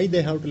students why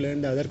they have to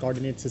learn the other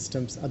coordinate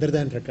systems other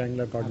than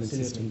rectangular coordinate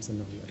systems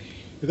and all that.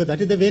 Because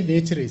that is the way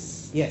nature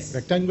is. Yes.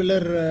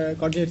 Rectangular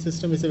coordinate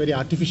system is a very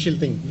artificial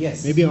thing.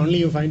 Yes. Maybe only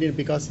you find in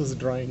Picasso's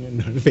drawing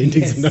and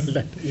paintings and all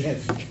that.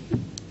 Yes.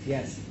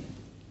 Yes.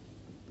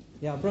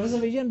 Yeah, Professor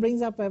Vijayan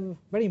brings up a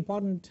very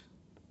important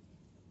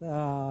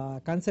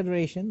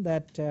consideration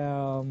that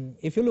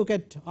if you look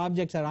at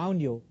objects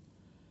around you,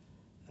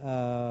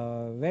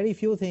 very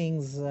few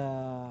things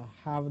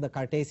have the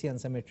Cartesian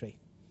symmetry.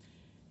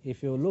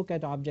 If you look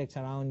at objects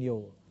around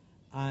you,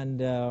 and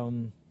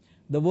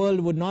the world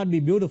would not be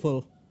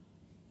beautiful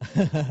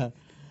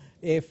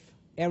if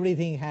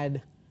everything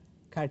had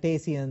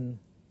Cartesian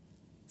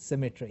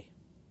symmetry.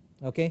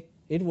 Okay,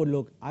 it would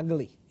look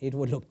ugly. It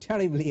would look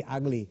terribly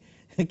ugly.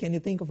 Can you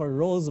think of a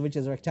rose which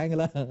is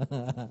rectangular?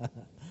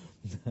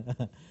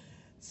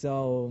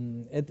 So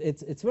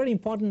it's very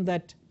important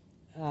that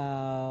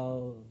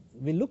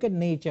we look at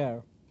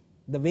nature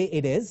the way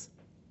it is,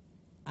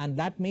 and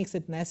that makes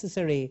it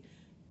necessary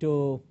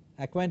to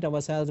acquaint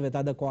ourselves with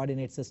other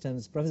coordinate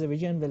systems. Professor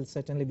Vijayan will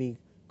certainly be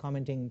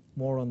commenting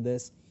more on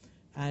this,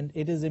 and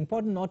it is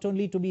important not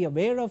only to be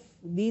aware of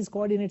these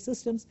coordinate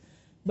systems,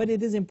 but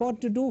it is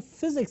important to do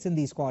physics in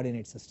these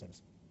coordinate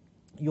systems.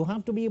 You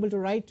have to be able to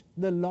write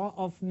the law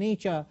of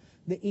nature,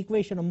 the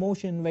equation of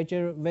motion,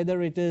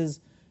 whether it is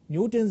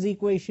Newton's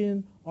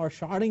equation or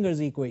Schrodinger's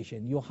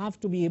equation. You have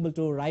to be able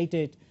to write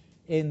it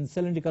in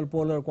cylindrical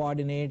polar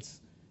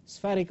coordinates,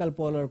 spherical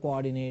polar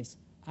coordinates,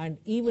 and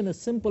even a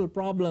simple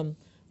problem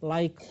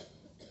like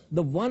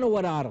the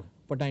 1/r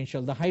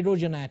potential, the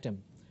hydrogen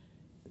atom.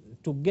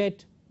 To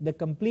get the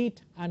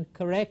complete and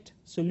correct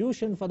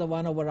solution for the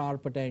 1/r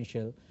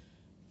potential,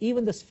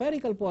 even the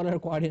spherical polar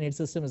coordinate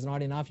system is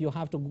not enough. You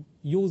have to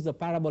use the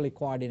parabolic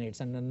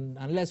coordinates, and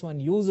unless one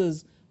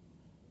uses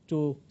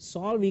to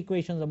solve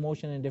equations of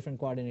motion in different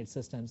coordinate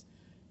systems,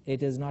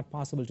 it is not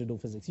possible to do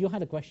physics. You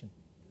had a question?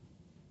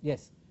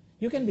 Yes.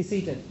 You can be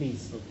seated,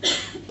 please.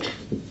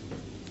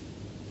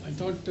 I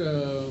thought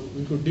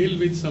we could deal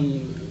with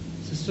some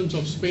systems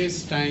of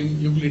space, time,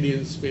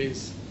 Euclidean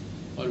space,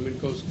 or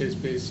Minkowski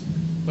space.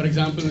 For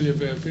example, if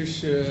a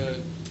fish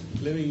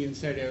living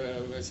inside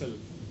a vessel,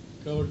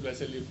 curved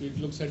vessel, if it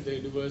looks at the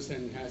universe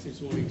and has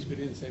its own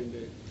experience and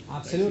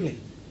absolutely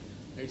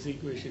its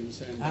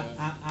equations and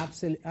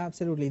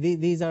absolutely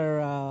these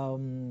are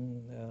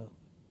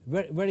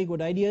very, very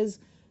good ideas,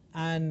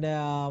 and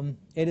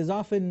it is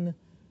often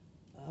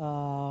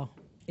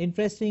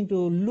interesting to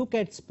look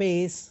at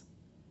space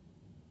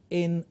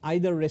in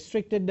either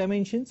restricted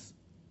dimensions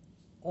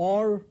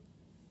or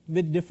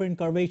with different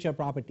curvature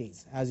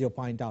properties, as you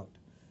point out.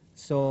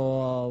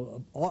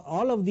 So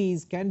all of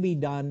these can be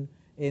done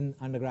in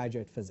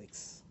undergraduate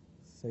physics.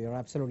 So you're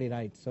absolutely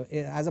right. So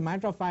as a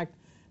matter of fact,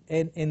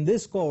 in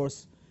this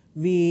course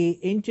we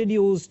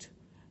introduced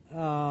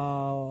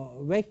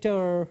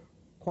vector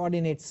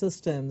coordinate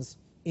systems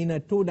in a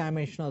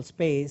two-dimensional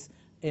space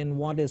in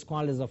what is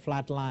called as a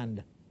flat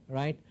land,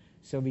 right?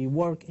 So we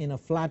work in a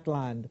flat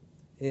land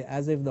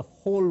as if the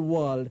whole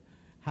world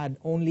had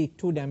only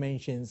two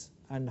dimensions,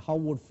 and how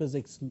would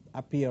physics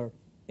appear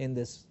in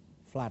this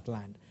flat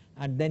land.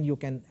 And then you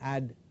can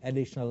add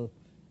additional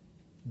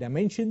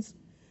dimensions,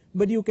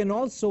 but you can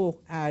also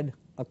add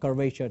a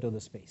curvature to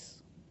the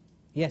space.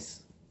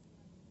 Yes?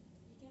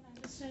 We can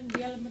understand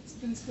real maths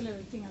principle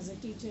everything as a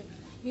teacher.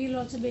 We will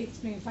also be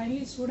explaining.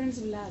 Finally, students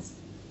will ask,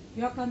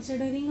 You are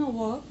considering a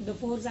work, the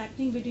force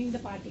acting between the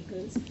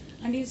particles,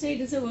 and you say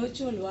it is a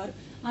virtual work,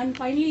 and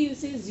finally you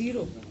say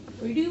 0.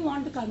 Why do you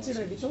want to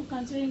consider? Without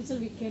considering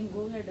itself, we can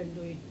go ahead and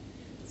do it.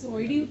 So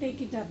why do you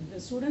take it up? The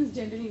students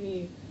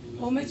generally,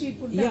 how much we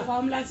put the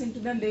formulas into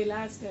them, they'll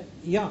ask.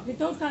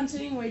 Without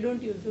considering, why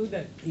don't you do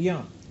that? We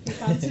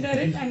consider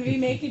it and we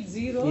make it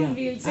 0 and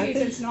we'll say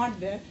it's not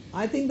there.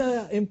 I think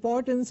the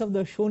importance of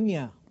the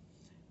shunya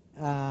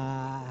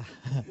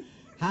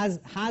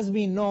has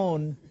been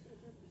known,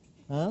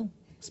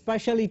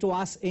 especially to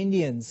us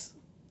Indians.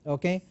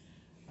 Okay,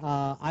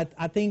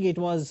 I think it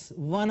was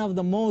one of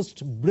the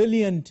most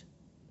brilliant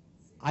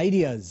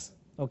ideas.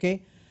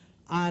 Okay,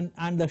 and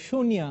the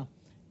shunya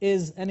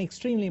is an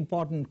extremely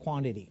important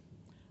quantity,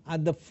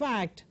 and the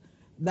fact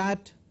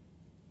that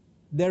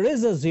there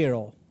is a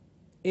 0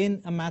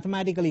 in a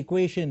mathematical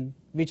equation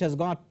which has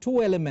got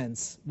 2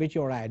 elements which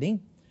you are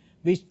adding,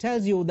 which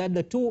tells you that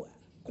the 2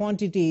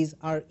 quantities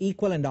are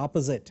equal and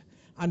opposite,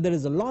 and there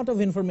is a lot of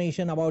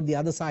information about the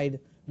other side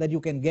that you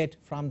can get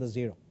from the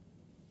 0,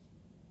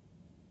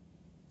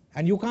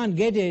 and you can't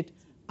get it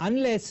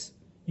unless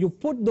you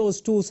put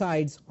those 2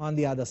 sides on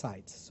the other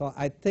sides. So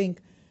I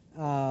think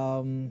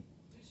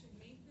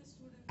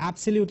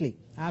absolutely,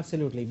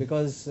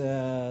 because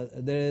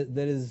there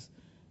is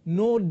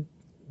no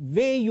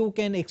way you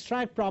can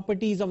extract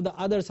properties of the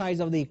other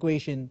sides of the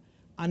equation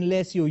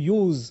unless you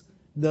use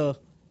the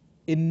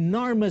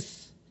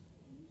enormous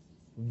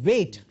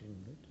weight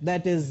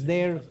that is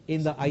there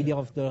in the idea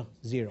of the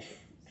 0.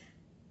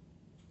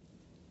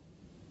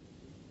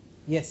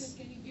 Yes? So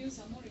can you give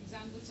some more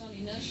examples on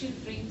inertial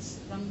frames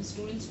from the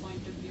student's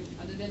point of view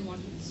other than what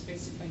you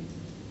specified?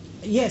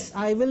 Yes,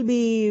 I will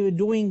be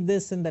doing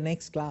this in the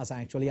next class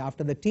actually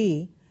after the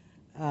tea.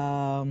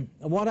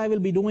 What I will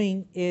be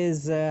doing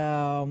is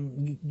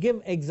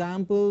give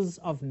examples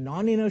of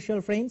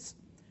non-inertial frames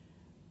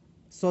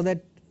so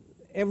that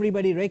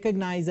everybody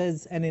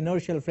recognizes an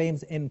inertial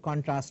frames in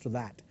contrast to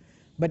that.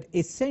 But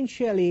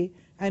essentially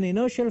an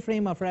inertial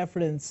frame of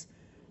reference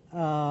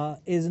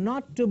is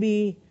not to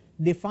be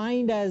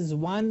defined as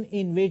one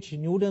in which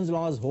Newton's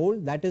laws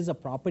hold. That is a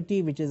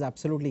property which is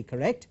absolutely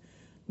correct,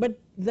 but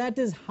that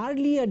is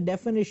hardly a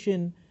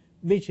definition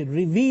which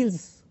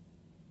reveals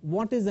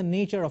what is the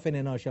nature of an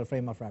inertial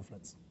frame of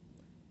reference.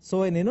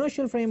 So an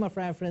inertial frame of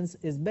reference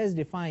is best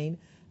defined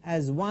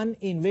as one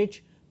in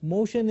which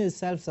motion is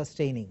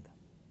self-sustaining,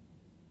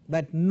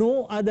 that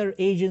no other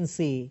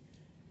agency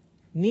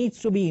needs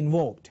to be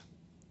invoked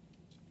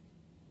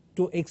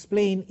to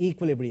explain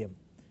equilibrium.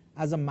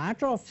 As a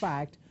matter of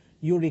fact,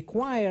 you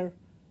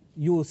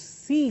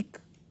seek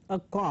a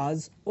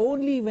cause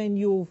only when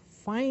you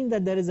find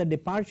that there is a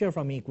departure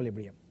from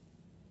equilibrium.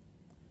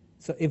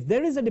 So if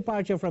there is a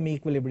departure from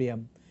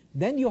equilibrium,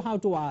 then you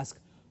have to ask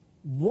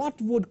what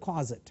would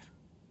cause it.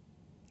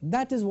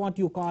 That is what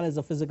you call as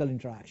a physical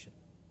interaction.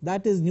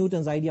 That is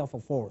Newton's idea of a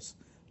force,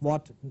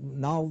 what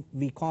now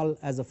we call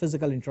as a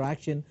physical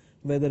interaction,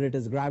 whether it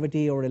is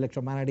gravity or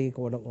electromagnetic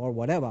or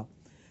whatever.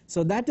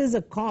 So that is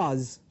a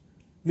cause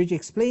which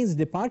explains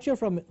departure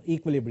from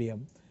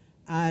equilibrium,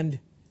 and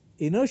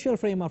inertial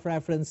frame of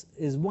reference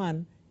is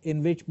one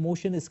in which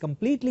motion is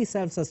completely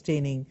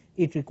self-sustaining.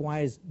 It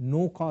requires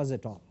no cause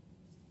at all.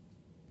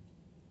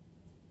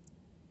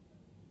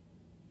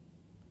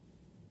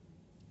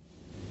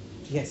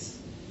 Yes.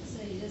 So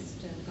I just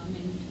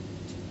comment.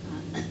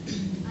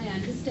 I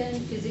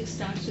understand physics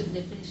starts with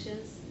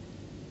definitions,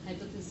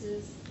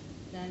 hypothesis,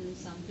 then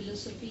some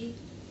philosophy,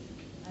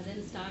 and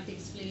then start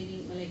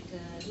explaining, like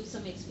do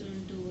some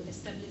experiment to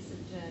establish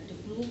it, to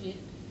prove it.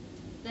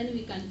 Then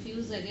we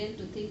confuse again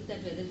to think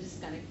that whether it is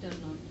correct or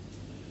not.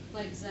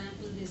 For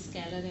example, this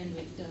scalar and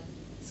vector,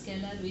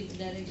 scalar with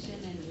direction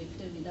and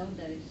vector without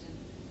direction.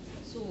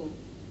 So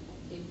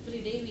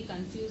every day we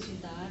confuse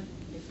with our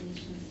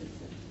definitions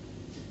itself.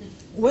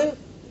 Well,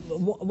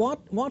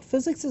 what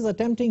physics is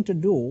attempting to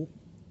do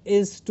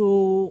is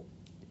to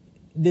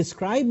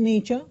describe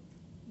nature,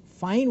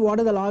 find what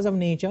are the laws of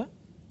nature,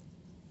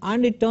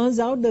 and it turns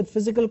out that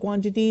physical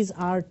quantities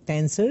are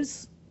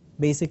tensors,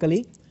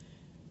 basically.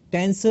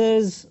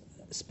 Tensors,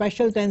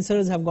 special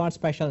tensors have got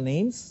special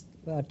names.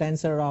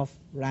 Tensor of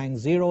rank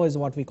 0 is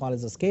what we call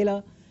as a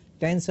scalar.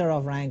 Tensor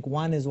of rank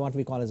 1 is what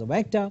we call as a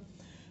vector.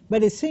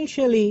 But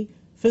essentially,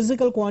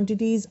 physical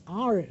quantities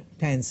are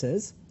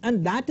tensors,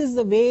 and that is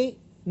the way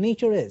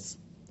nature is.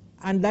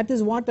 And that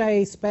is what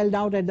I spelled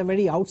out at the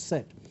very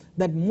outset,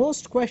 that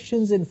most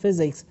questions in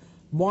physics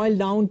boil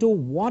down to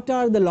what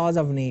are the laws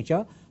of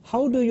nature,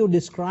 how do you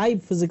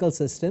describe physical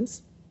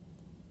systems,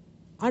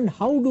 and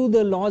how do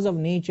the laws of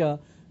nature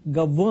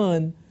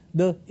govern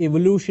the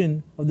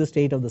evolution of the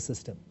state of the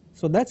system.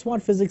 So that's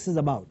what physics is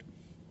about.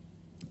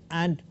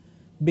 And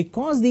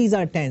because these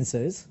are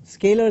tensors,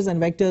 scalars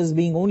and vectors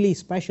being only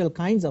special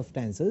kinds of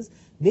tensors,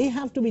 they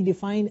have to be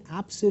defined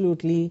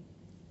absolutely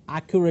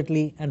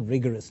accurately and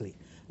rigorously.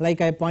 Like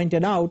I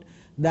pointed out,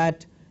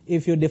 that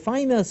if you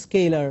define a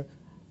scalar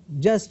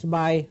just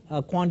by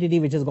a quantity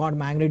which has got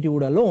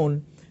magnitude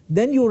alone,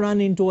 then you run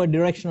into a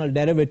directional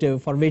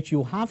derivative for which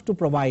you have to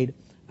provide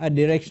a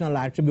directional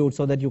attribute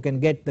so that you can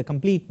get the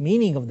complete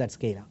meaning of that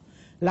scalar.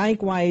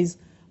 Likewise,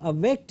 a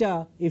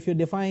vector, if you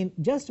define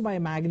just by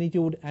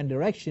magnitude and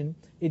direction,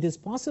 it is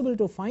possible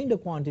to find a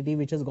quantity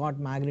which has got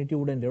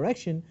magnitude and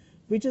direction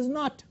which is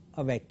not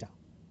a vector.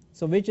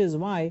 So which is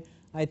why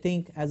I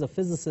think as a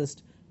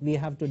physicist we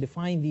have to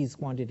define these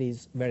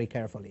quantities very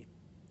carefully.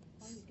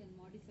 Or you can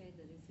modify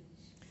the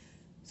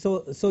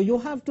definition. So you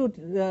have to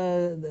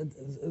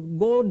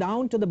go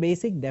down to the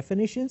basic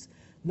definitions,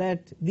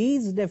 that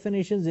these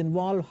definitions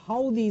involve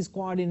how these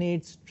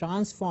coordinates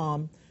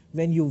transform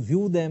when you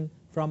view them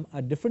from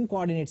a different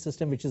coordinate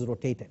system which is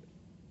rotated.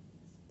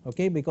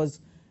 Okay, because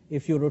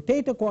if you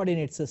rotate a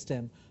coordinate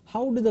system,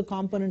 how do the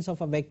components of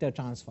a vector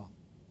transform?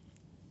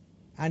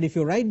 And if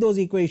you write those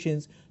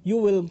equations, you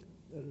will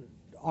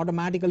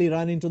automatically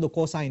run into the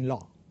cosine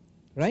law,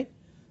 right?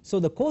 So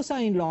the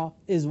cosine law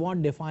is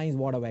what defines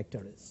what a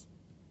vector is.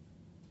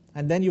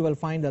 And then you will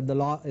find that the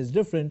law is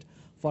different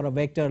for a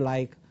vector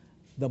like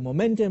the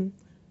momentum,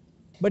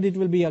 but it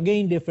will be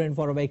again different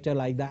for a vector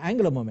like the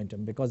angular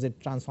momentum because it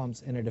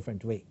transforms in a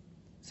different way.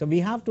 So we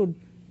have to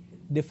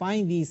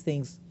define these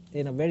things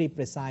in a very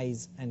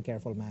precise and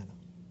careful manner.